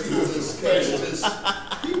 man, all you do was specialists.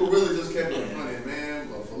 You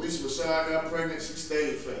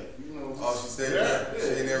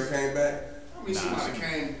I mean, she might have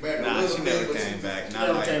came back a Nah, little she bit, never but came back. She Not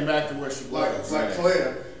never like, came back to where she was. like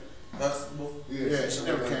Claire. That's Yeah, she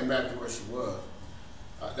never came back to where she was.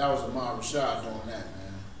 That was Ahmad Rashad doing that,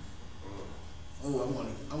 man. Oh,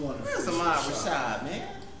 I want to. where's Ahmad Rashad, man?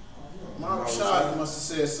 Ahmad Rashad must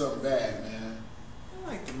have said something bad, man. I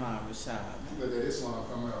like Ahmad Rashad, man. Look at this one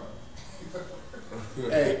come out.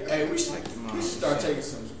 Hey, we should Ahmad start Rashad. taking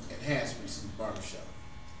some enhancements in the barbershop.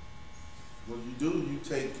 what you do. You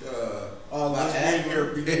take All I have here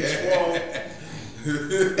be swole.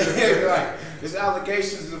 Like, there's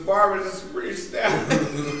allegations of the barbers and some pretty stuff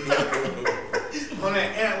on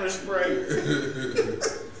that antler spray.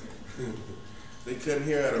 They couldn't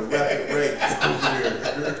hear at a rapid rate over here.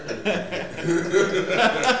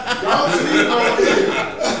 Y'all see over here.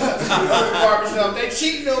 The barbershop, they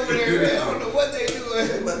cheating over there, man. I don't know what they They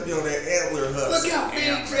doing. must be on that antler hustle. Look how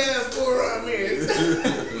big Transform is.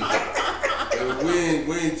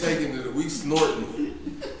 We ain't taking it. We snorting it.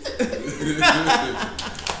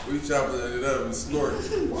 We chopping it up and snorting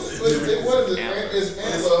it. What is it? It's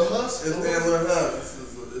antler husk? It's antler husk.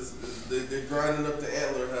 They're grinding up the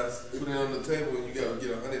antler husk, put it on the table, and you gotta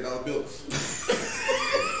get $100 bill.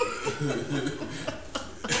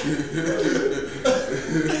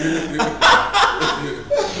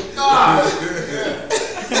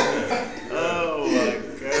 Oh my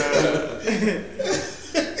God.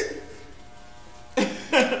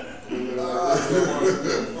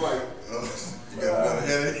 You got another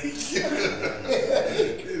headache. You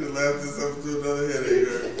just laughed this up to another headache.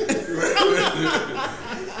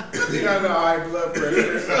 You got no high blood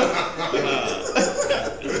pressure.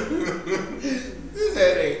 This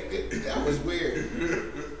headache, that was weird.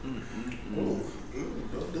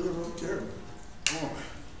 Don't do it on camera.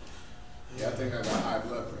 Yeah, I think I got high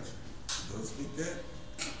blood pressure. Don't speak that.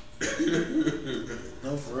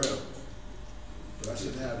 No, for real. But I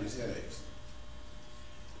shouldn't have these headaches.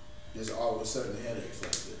 Just all of a sudden headaches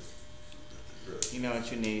like this. You know what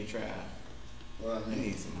you need, Trav? What I You mean?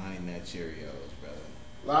 need some Honey Nut Cheerios, brother.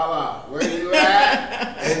 Lala, where you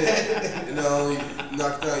at? And not only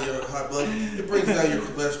knocks down your high blood, it brings down your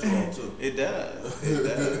cholesterol too. It does. It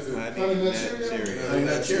does. Honey Nut Cheerios? Honey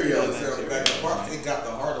Nut Cheerios Honey Nut on the back of the box. Cheerios. It got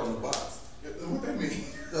the heart on the box. What that mean?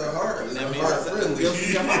 The heart. That The means heart it's friendly. Good for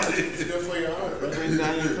your heart. It's good for your heart, It brother. brings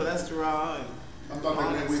down your cholesterol. And I thought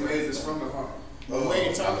that meant we made this from the heart. But we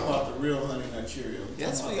ain't talking about the real Honey Nut Cheerios.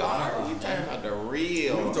 yes, we are. You talking about the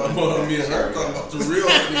real? I'm talking about me and her talking about the real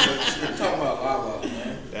Honey Nut Cheerios. I'm talking about Lala,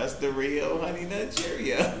 man. That's the real Honey Nut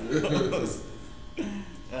Cheerios.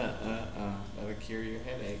 That'll cure your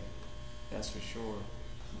headache. That's for sure.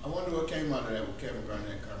 I wonder what came out of that with Kevin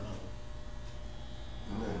Garnett Carmelo.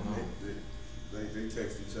 They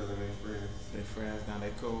text each other and they friends. They friends now.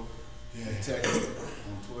 They cool. They texted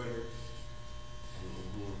on Twitter.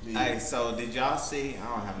 Hey, so did y'all see? I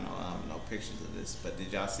don't have no pictures of this, but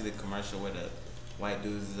did y'all see the commercial where the white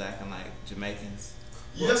dudes is acting like Jamaicans?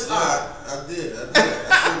 Yes, I did. I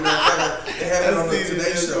seen that. They had it on the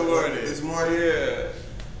Today Show this morning. Yeah.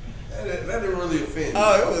 That didn't really offend me.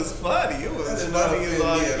 Oh, it was funny. It was That did not funny as offend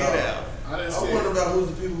all me get at all. out. I didn't I see wonder it. about who's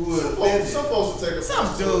the people who are offended. Some folks will take a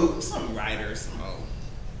Some dude, some writer, some old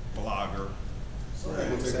blogger. Some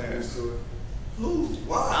people take offense to it. Who?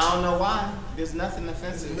 Why? I don't know why. There's nothing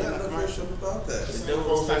offensive in the Nothing commercial. offensive about that. Some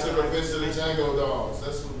folks that took offense to the Django Dogs.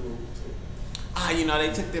 That's what we Ah, you know,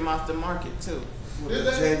 they took them off the market too. Did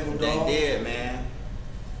they? Django They Dog. did, man.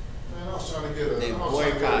 Man, I was trying to get a. They I was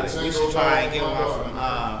trying to get a boycotted. We Django should try and get dog one for my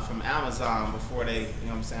dog. from Amazon before they, you know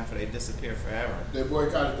what I'm saying, before they disappear forever. They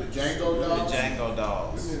boycotted the Django The dogs. Django We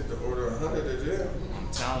dogs. need to order 100 of them. I'm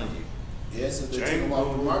telling you. Yes, if they took them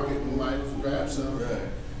off the market, we might grab some. Right.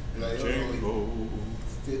 Like, it was only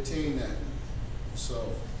 15 now.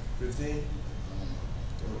 So, 15?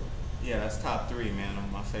 Yeah, that's top 3, man,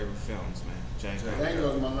 of my favorite films, man. Django.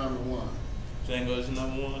 Django's my number one. Django's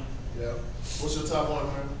number 1. Yep. What's your top one,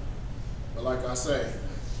 man? But like I say,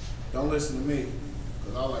 don't listen to me,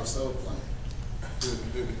 because I like soul playing.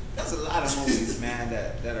 There's a lot of movies, man,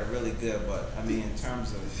 that are really good, but I mean, in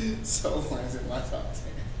terms of Soul playing's in my top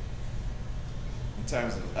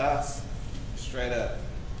 10. us, straight up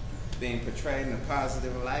being portrayed in a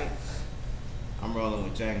positive light, I'm rolling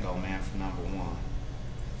with Django, man, for number 1.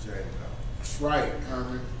 Django. That's right,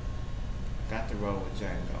 Herman. Got to roll with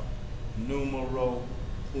Django. Numero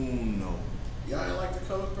uno. Y'all ain't like the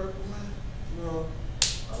color purple, man? No.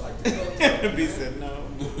 I like the color purple. B said no.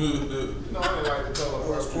 You know, I didn't like the color I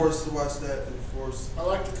was purple. forced to watch that and forced. I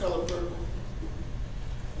like the color purple.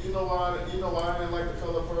 You know why I didn't like the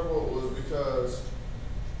color purple was because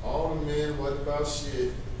all the men wasn't about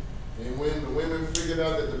shit, and when the women figured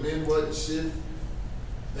out that the men wasn't shit,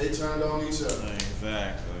 They turned on each other.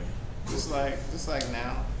 Exactly. Just like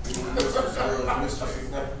now. Just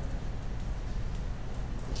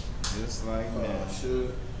like now.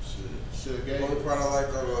 Suge gay. The only part I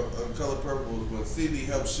liked on Color Purple was when CD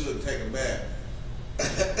helped Suge take a bath.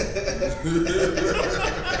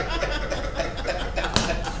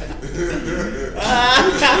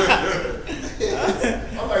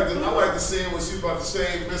 I like the scene when she was about to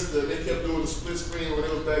shame Mister. They kept doing the split screen when they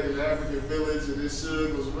was back in the African village, and this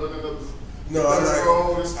Suge was running up the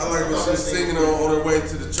road. I like when she was singing on her way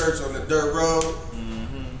to the church on the dirt road.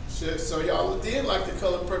 Shit, so y'all did like the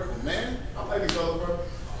Color Purple, man. I like the Color Purple.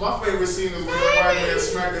 My favorite scene is when the white man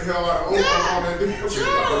smacked the hell out of Oprah on that damn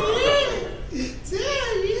show.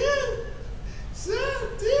 Damn you, so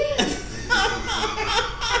damn.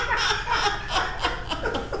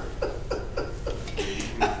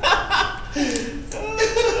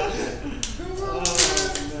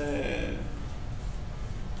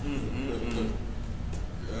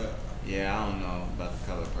 Yeah, I don't know about the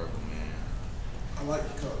Color Purple, man. I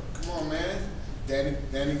like the color. Come on, man.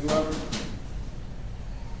 Danny Glover.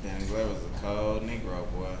 Danny Glover's a cold Negro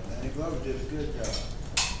boy. Danny Glover did a good job.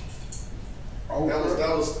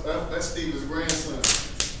 That's Steve's grandson.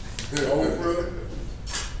 Oprah.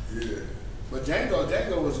 Yeah. But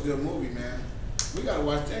Django was a good movie, man. We gotta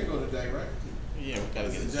watch Django today, right? Yeah, we gotta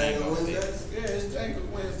get Django Django Wednesday? fixed. Yeah, it's Django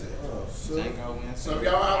Wednesday. Oh, so Django Wednesday. So if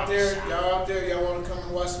y'all out there, y'all wanna come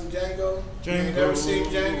and watch some Django? You ain't never seen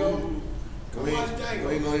Django? Come we watch ain't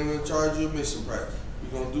Django. gonna even charge you admission price. We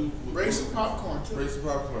gonna do Bring some popcorn too. Bring some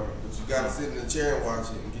popcorn, but you gotta sit in the chair and watch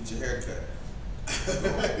it and get your hair cut.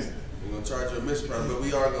 We're gonna charge you admission price, but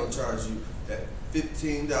we are gonna charge you that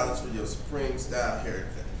 $15 for your Supreme style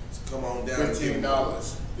haircut. So come on down.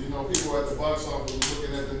 $15. You know, people at the box office was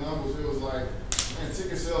looking at the numbers. It was like, man,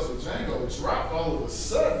 ticket sales for Django dropped all of a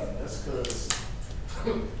sudden. That's because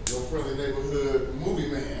your friendly neighborhood movie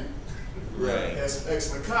man Right. has some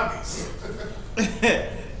excellent copies.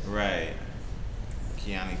 Right.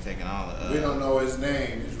 Keanu taking all the. We don't know his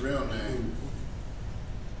name, his real name.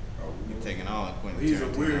 He taking all the Quentin He's a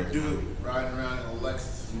Tarantino's weird dude movies. riding around in a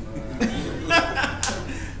Lexus. You know what I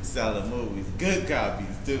mean? Selling movies, good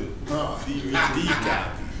copies too. No. DVD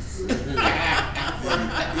copies. You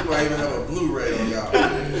might even have a Blu-ray on y'all.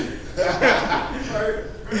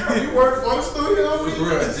 Like, you work for the studio?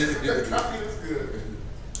 Right. That copy is good.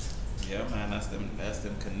 Yeah, man, that's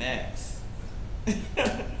them connects.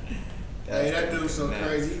 Hey, that dude's so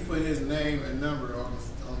crazy. He put his name and number on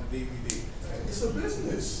the DVD. It's a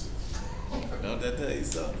business. Don't that tell you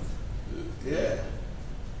something? Yeah.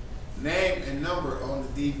 Name and number on the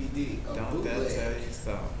DVD. A Don't that bootleg. tell you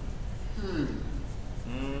something?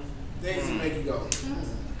 Things that make you go,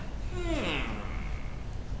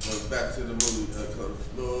 Goes back to the movie.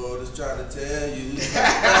 Lord is trying to tell you.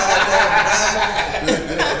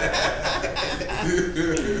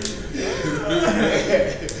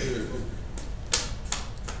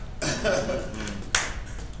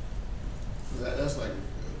 That's like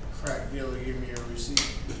a crack dealer give me a receipt.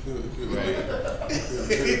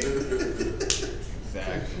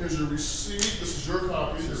 Exactly. Here's your receipt. This is your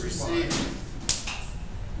copy. This is mine.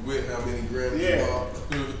 With how many grams Yeah. you bought.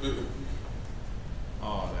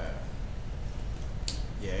 All that.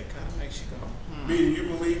 Yeah, it kind of makes you go. B, do you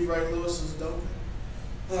believe Ray Lewis is dope?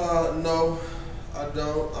 No, I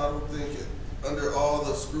don't. I don't think it, under all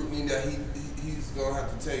the scrutiny that he's gonna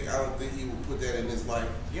have to take, I don't think he will put that in his life.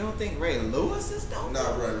 You don't think Ray Lewis is dope?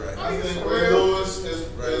 Nah, right. I think Ray Lewis is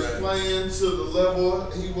Right. playing to the level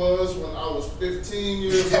he was when I was 15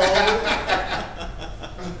 years old. Right.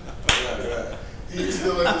 He's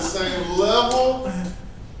still at the same level.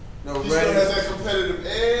 No, He still Ray, has that competitive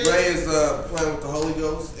edge. Ray is playing with the Holy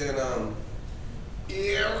Ghost, and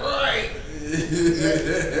Yeah, right.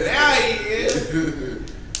 Now he is.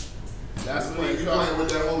 That's what He's he called playing with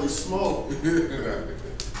that holy smoke.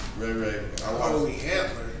 Ray. holy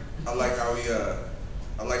antler. I like how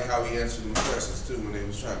he answered them questions too when they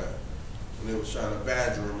was trying to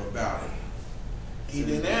badger him about it. He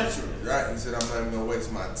didn't answer it. Right? He said, "I'm not even gonna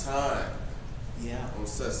waste my time Yeah. on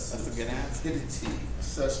such That's a good answer. stupidity."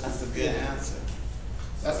 That's a good answer.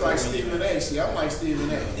 That's like Stephen A. See, I'm like Stephen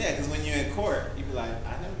A. Yeah, because when you're in court, you be like,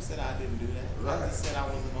 I never said I didn't do that. I Right. just said I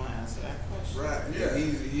wasn't going to answer that question. Right? Yeah.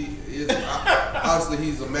 He is obviously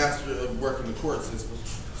he's a master of working the court system.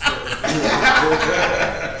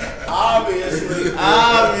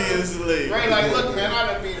 Obviously. Ray, like, look, man,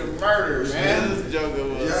 I done be the murder, man. This joker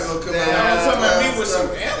was. Y'all gonna come Y'all talking about me with some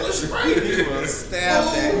stuff. antler spray? He was stab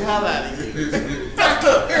the hell out of you. Back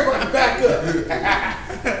up, everybody, back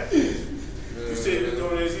up. You see, he's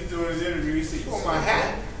doing his interview. He said, "You want my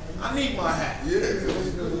hat? I need my hat." Yeah,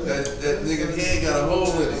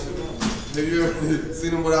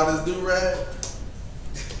 Seen him without his do-rag?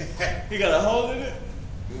 He got a hole in it?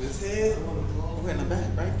 In his head? In the back,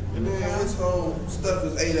 right? Man, his whole stuff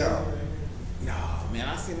is 8 out. No, man,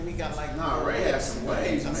 I seen him. He got like Ray had some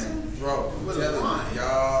waves, man. Bro, I'm telling you,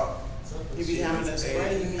 y'all. He be having that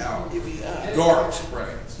spray. He be dark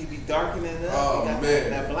spray. He be darkening it up. Oh, he got man.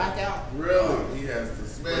 that blackout. Really? He has the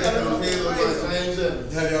spray. Man,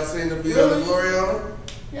 Have y'all seen the Beyond the Glory on him?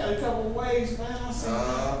 He had a couple of waves, man. I seen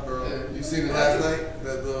Bro. You seen it last night?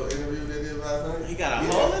 That little interview they did last night? He got a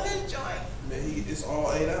hole in that joint. Man, it's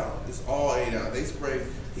all 8 out. It's all 8 out. They spray.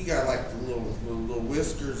 He got like the little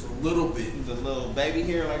whiskers a little bit. The little baby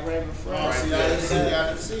hair like Raven Frog. I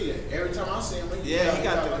didn't see it. Every time I see him, he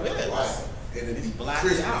got the whips. And it's black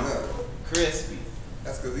crispy. out. Crispy.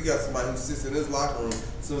 That's because he got somebody who sits in his locker room. As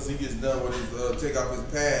soon as he gets done with his take off his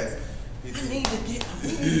pads. We need to get a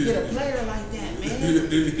player like that, man. in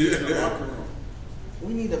the locker room.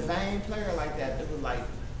 We need a vain player like that that would like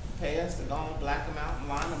pay us to go and black them out and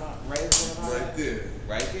line them up, raise them up. Right there.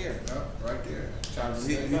 Right there. Yep, right there.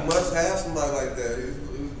 He must have somebody like that. His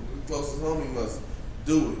closest homie must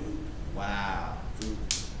do it. Wow.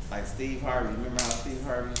 Like Steve Harvey. Remember how Steve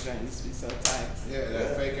Harvey's joint used to be so tight? Yeah,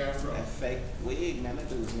 that fake afro. That fake wig, man. That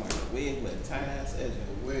dude was wearing a wig with a tight ass edge.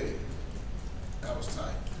 The wig. That was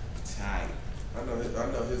tight. Tight. I know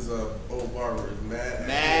his old barber is mad.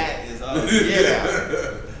 Mad is all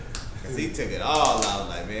yeah. Cause he took it all out.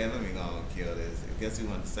 Like, man, let me go and kill this. I guess he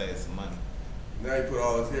wanted to save some money. Now he put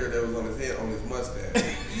all his hair that was on his head on his mustache.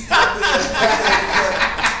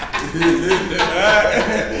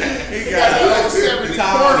 He got a old 70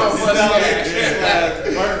 porno mustache.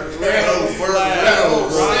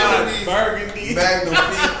 Burgundy. Magnum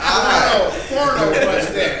P.I. Porno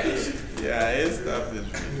mustache. Yeah, his stuff is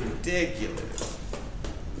ridiculous.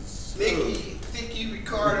 Thicky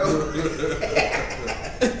Ricardo.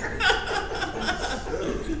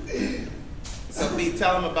 So B,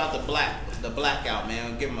 tell him about the blackout,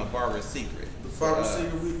 man. Give him a barber secret. The barber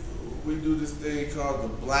secret, we do this thing called the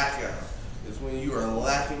blackout. It's when you are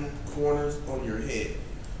lacking corners on your head.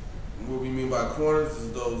 And what we mean by corners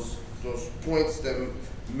is those points that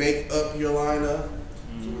make up your lineup.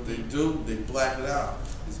 So what they do, they black it out.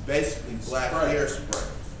 It's basically black hairspray.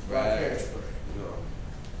 Black hairspray. You know.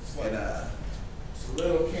 And It's a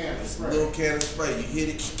little can of it's spray. a little can of spray. You hit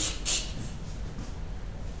it.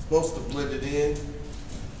 Supposed to blend it in.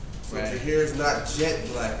 So if your hair is not jet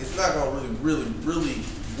black, it's not gonna really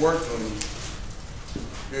work on you.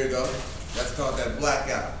 Here you go. That's called that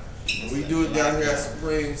blackout. And we do it down here at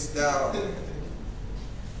Supreme Style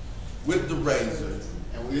with the razor.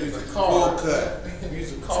 And we use a Full card. cut. We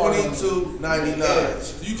use a card.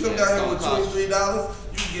 $22.99. You come down here with $23,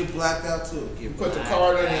 you can get blacked out too. You put the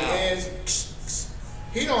card on the ends.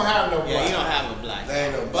 He don't have no black. Yeah, he don't have a black. They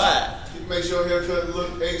ain't no black. You make your haircut look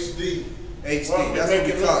HD. HD. Well, That's make what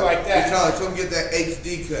it we look call it. like that. We call it, come get that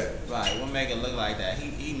HD cut. Right, we'll make it look like that.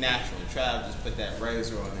 He natural. Trav just put that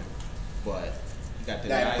razor on it, but he got the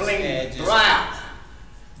That nice bling edges. black.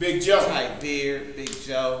 Big Joe. Tight beard, Big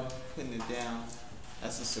Joe, putting it down.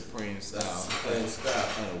 That's a Supreme style. Supreme style.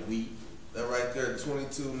 And a wheat. That right there,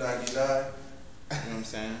 $22.99. You know what I'm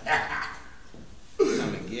saying?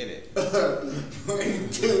 Come and get it.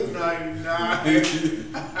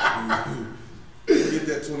 $22.99. Get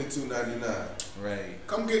that $22.99. Right.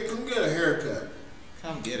 Come get a haircut.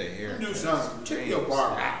 Come get a haircut. Do something. Check your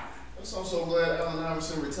barber out. I'm so glad Allen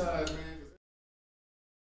Iverson retired, man.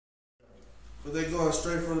 But they going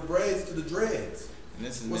straight from the braids to the dreads. And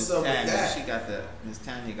this is What's Miss up with Tanya. that? She got the Miss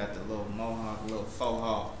Tanya got the little mohawk, little faux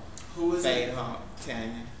hawk, Who is fade it? hawk.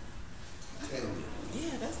 Tanya.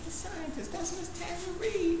 Yeah, that's the scientist. That's Miss Tanya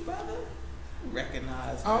Reed, brother.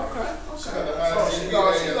 Recognize. Oh, okay. She got the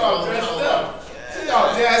She's all dressed up. She's all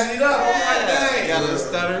jazzy up. I'm like, dang. Got a little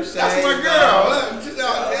stutter shade. That's my girl. Look, she's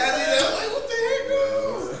all jazzy up. Like, what the heck,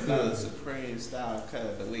 girl? Another Supreme style cut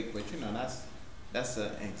of the week, but you know that's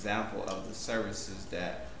an example of the services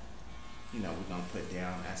that we're gonna put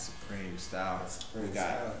down at Supreme Style. We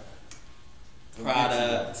got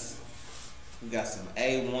products. We got some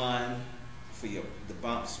A1 for the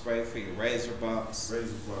bump spray for your razor bumps.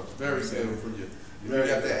 Razor bumps. Very good for you. You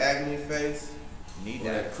got that acne face. Need Or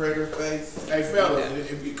that. that crater face. Hey, fellas,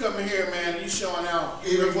 if you come in here, man, and you showing out.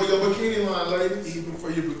 Even for your bikini line, ladies. Even for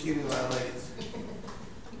your bikini line ladies.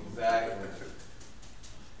 Exactly.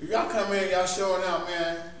 If y'all come in, y'all showing out,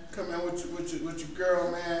 man. Come in with your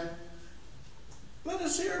girl, man. Let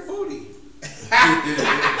us see her booty.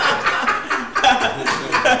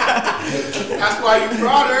 That's why you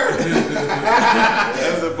brought her.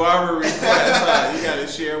 That's a barber request. You gotta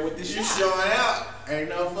share with the You shop. showing out. Ain't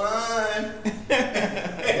no fun.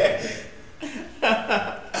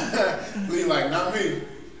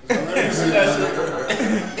 see that shit.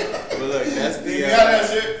 But look, that's the You got that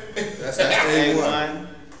shit? That's A1.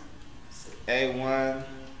 A1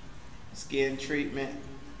 skin treatment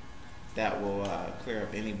that will clear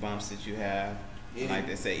up any bumps that you have. Like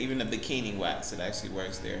they say, even the bikini wax, it actually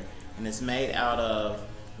works there. And it's made out of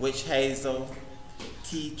witch hazel,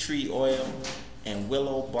 tea tree oil, and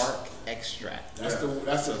willow bark extract. That's the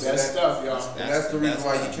best stuff, y'all. That's the reason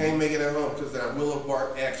why you can't make it at home, because that willow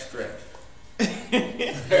bark extract. And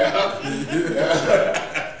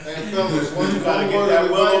fellas, one word of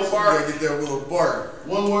advice.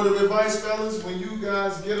 One word of advice, fellas, when you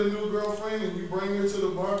guys get a new girlfriend and you bring her to the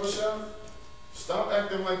barbershop, stop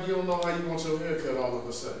acting like you don't know how you want your hair cut all of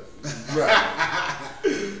a sudden. Right.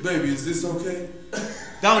 Baby, is this okay?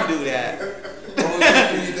 Don't do that.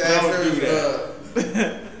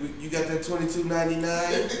 You got that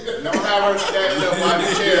 $22.99? Don't have her standing up by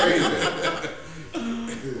the chair either.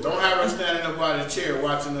 Don't have her standing up by the chair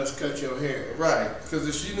watching us cut your hair. Right, because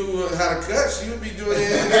if she knew how to cut, she would be doing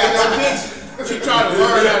it. She trying to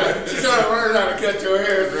learn how to cut your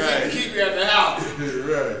hair. Right. To keep you at the house.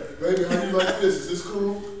 Right. Baby, how you like this? Is this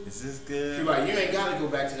cool? Is this good? She's like, you ain't got to go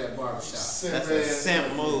back to that barbershop. That's a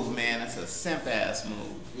simp move, man. That's a simp ass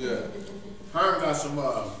move. Yeah. Herm got some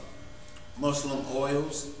Muslim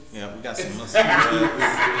oils. Yeah, we got some Muslim oils.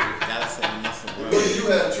 Gotta say Muslim oils. What do you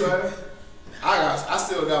have, Trav? I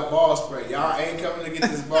still got ball spray. Y'all ain't coming to get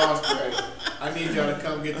this ball spray. I need y'all to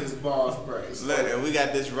come get this ball spray. Look, we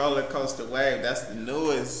got this roller coaster wave. That's the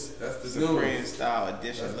newest. That's the Supreme style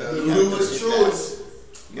edition. That's the newest choice.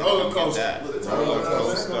 Roller coaster. Roller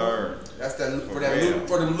coaster. That's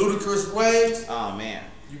for them ludicrous waves. Oh man,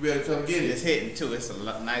 you better come get it. It's hitting too. It's a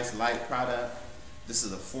nice light product. This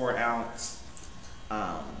is a 4-ounce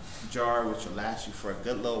jar, which will last you for a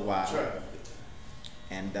good little while.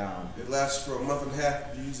 And it lasts for a month and a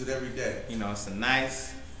half. You use it every day. You know, it's a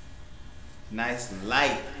nice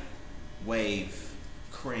light wave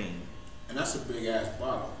cream. And that's a big ass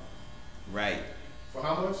bottle. Right. For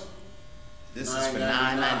how much? This is for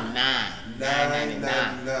 $9.99.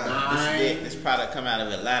 $9.99. This product come out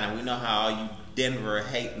of Atlanta. We know how all you Denver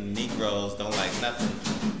hating Negroes don't like nothing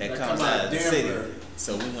that comes out of the city.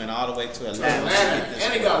 So we went all the way to Atlanta.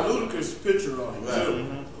 And it got Ludacris' picture on it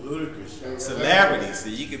too. Ludacris. Celebrity, so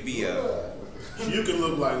you could be a. You can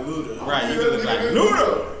look like Luda. Right, you can look like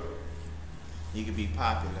Luda. You could be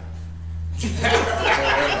popular.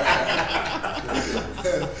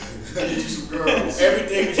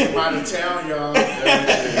 Everything is from out of town, y'all.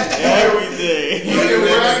 Everything.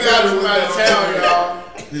 Everything got from out of town, y'all.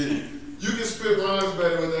 You can spit rhymes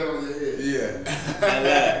better with that on your head. Yeah. And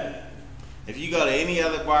look, if you go to any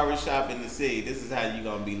other barbershop in the city, this is how you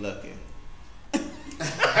gonna be looking.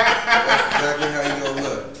 That's exactly how you gonna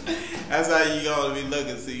look. That's how you gonna be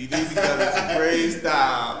looking. So you need to come in Supreme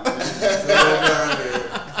style.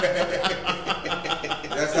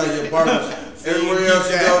 That's how your barber. Everywhere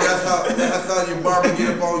else you go, that's how your barber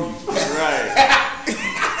get up on you. Right.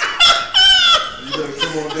 You better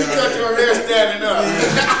come on down. You got your hair standing up.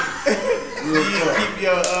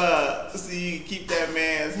 So you keep that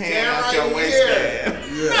man's hand out your waistband.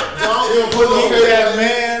 Yeah. Don't keep that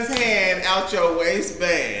man's hand out your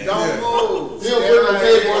waistband. Don't move. He'll put on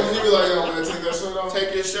table and he'll be like, yo man, take that shirt off.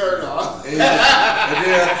 Take your shirt off. And then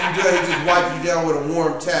after you do that, he just wipe you down with a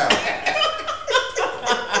warm towel.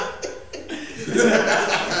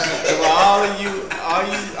 For all you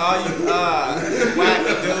white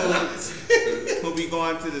dudes who be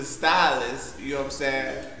going to the stylist, you know what I'm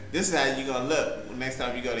saying? This is how you gonna look next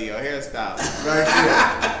time you go to your hairstylist. Right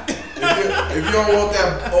there. If you don't want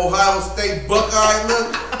that Ohio State Buckeye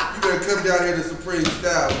look, you better come down here to Supreme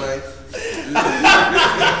Style, man.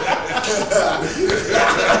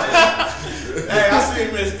 Hey, I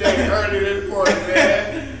seen Miss Day early this morning,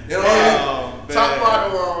 man. Top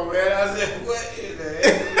bottle on, man. I said, what is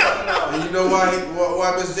that? And you know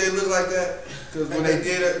why Miss J looked like that? Because when they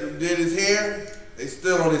did his hair, they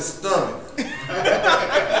stood on his stomach.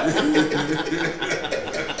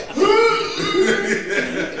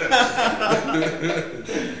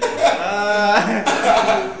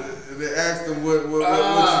 They asked him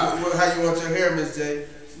how you want your hair, Miss J.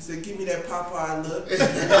 She said, "Give me that Popeye look."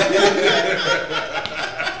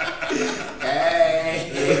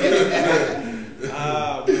 Hey.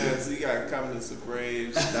 Oh man, so you gotta come to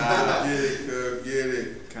Supreme style. Get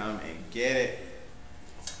it. Come and get it.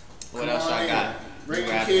 What else on I in. got? Bring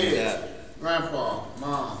your kids. Grandpa,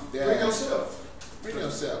 mom, dad. Bring yourself. Bring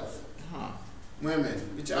yourself. Huh.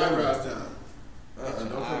 Women, get your eyebrows done.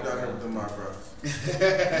 Don't come down here with them eyebrows.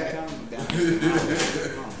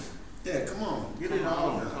 Yeah, come on. Get it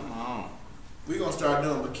all done. Come on. We're going to start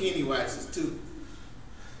doing bikini waxes too.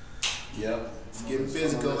 Yep. It's getting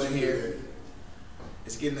physical in here.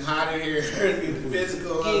 It's getting hot in here. It's getting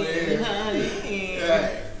physical in here.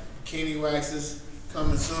 Right. Bikini waxes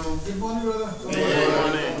coming soon.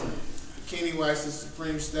 Bikini waxes,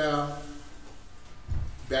 Supreme style.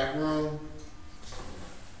 Back room.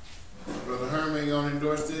 Brother Herman ain't gonna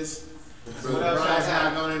endorse this. Brother Brian's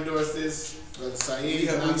not gonna endorse this. Brother Saeed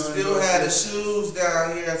not gonna endorse this. We still had the shoes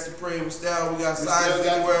down here at Supreme Style. We got sizes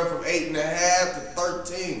anywhere from 8.5 to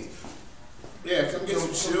 13. Yeah, come get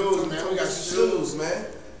some shoes, man. We got shoes, man.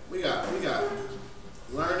 We got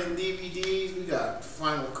learning DVDs. We got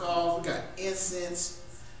final calls. We got incense.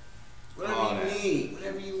 Whatever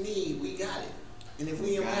you need, we got it. And if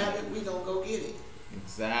we don't have it, we gonna go get it.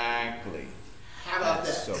 Exactly. How about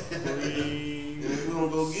that? So and if we don't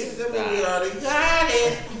go get it, then we already got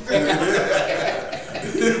it.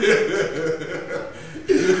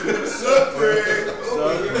 Supreme. So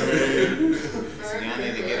y'all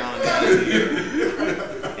need to get on down here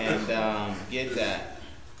and get that.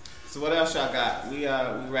 So what else y'all got? We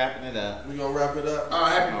wrapping it up. We gonna wrap it up. Oh,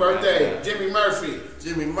 happy birthday, Jimmy Murphy.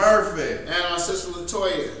 Jimmy Murphy. And our sister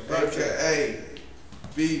Latoya. AKA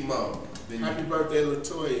B-Mo. Happy birthday,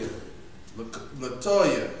 Latoya.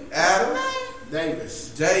 Latoya Adams.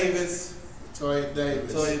 Davis. Latoya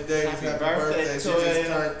Davis. Latoya Davis. Happy birthday. She just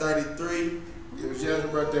turned 33. It was your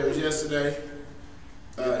birthday. It was yesterday.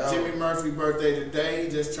 Jimmy Murphy birthday today.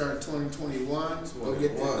 Just turned 2021. Go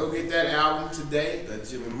get that album today. That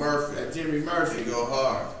Jimmy Murphy. He go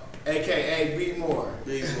hard. AKA B More.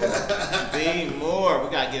 B More. We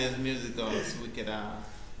gotta get his music on so we can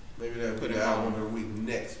maybe that put it out on the week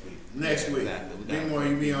next week. Next week. Exactly. B More,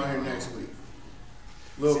 you be on here next week.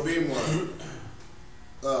 Little B More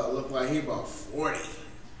look like he about 40.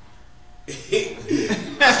 Big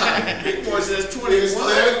Boy says 21. It's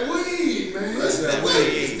that weed, man. It's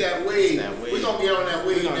that weed. We're going to get on that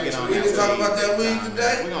weed next week. We can talk about that weed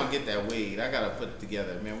today? We're going to get that weed. I got to put it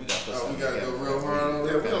together, man. We got to put something together. We got to go real hard on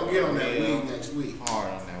that. We're going to get on that weed next week.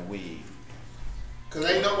 Hard on that weed. Because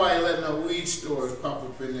ain't nobody letting no weed stores pop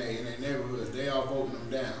up in their neighborhoods. They all voting them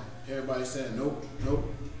down. Everybody saying nope.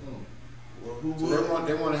 Well, who so would?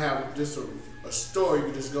 They want to have just a store you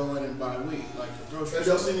can just go in and buy weed, like the grocery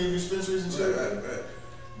store. Y'all seen any dispensaries and shit? Right.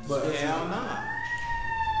 But hell nah.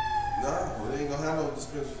 Nah, well, they ain't gonna have no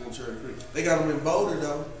dispensaries in Cherry Creek. They got them in Boulder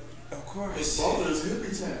though. Of course. Boulder is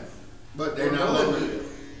hippie town. But they're not letting them.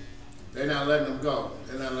 They're not letting them go.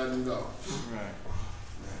 Right.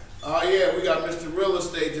 Oh yeah, we got Mr. Real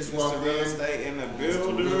Estate just walked in. Real Estate in the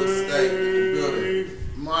building. Real Estate in the building.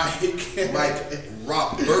 Mike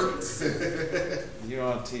Roberts. You're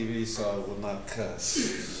on TV, so I will not cuss.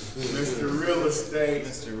 Mr. Real Estate.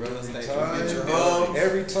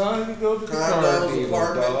 Every time you go to the car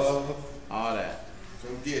dealer, dog. All that.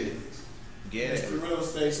 Come get it. Mr. Real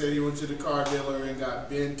Estate said he went to the car dealer and got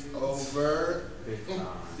bent over.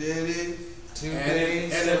 Did it? 2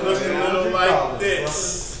 days. And it looked a little like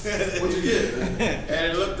this. What'd you get?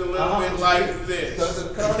 And it looked a little bit like this.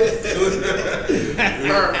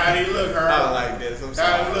 Herb, how'd he look, Herb? I like this. I'm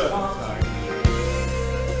sorry. How'd he look? I'm sorry.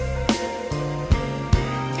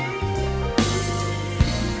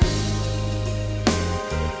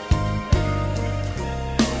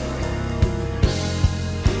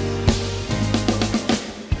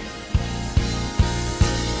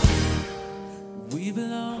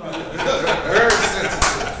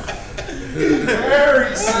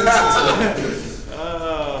 Very sensitive.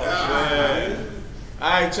 Oh, man. All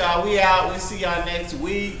right, y'all. We out. We see y'all next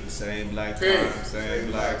week. Same black time.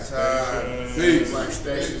 Same black time. Peace. Black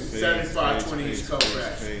Station. 7520 East Coast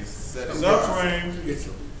Rash. Supreme.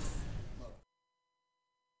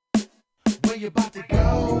 Where you about to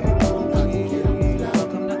go?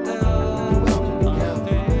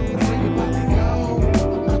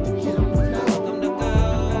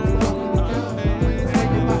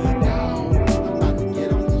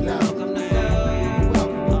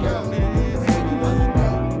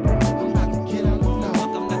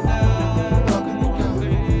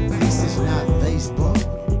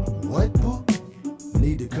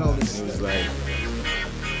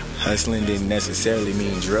 Hustling didn't necessarily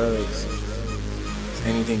mean drugs.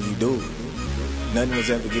 Anything you do, nothing was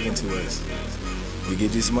ever given to us. We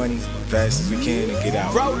get this money fast as we can and get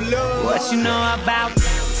out. What you know about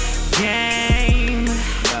game?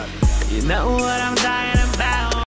 You know what I'm dying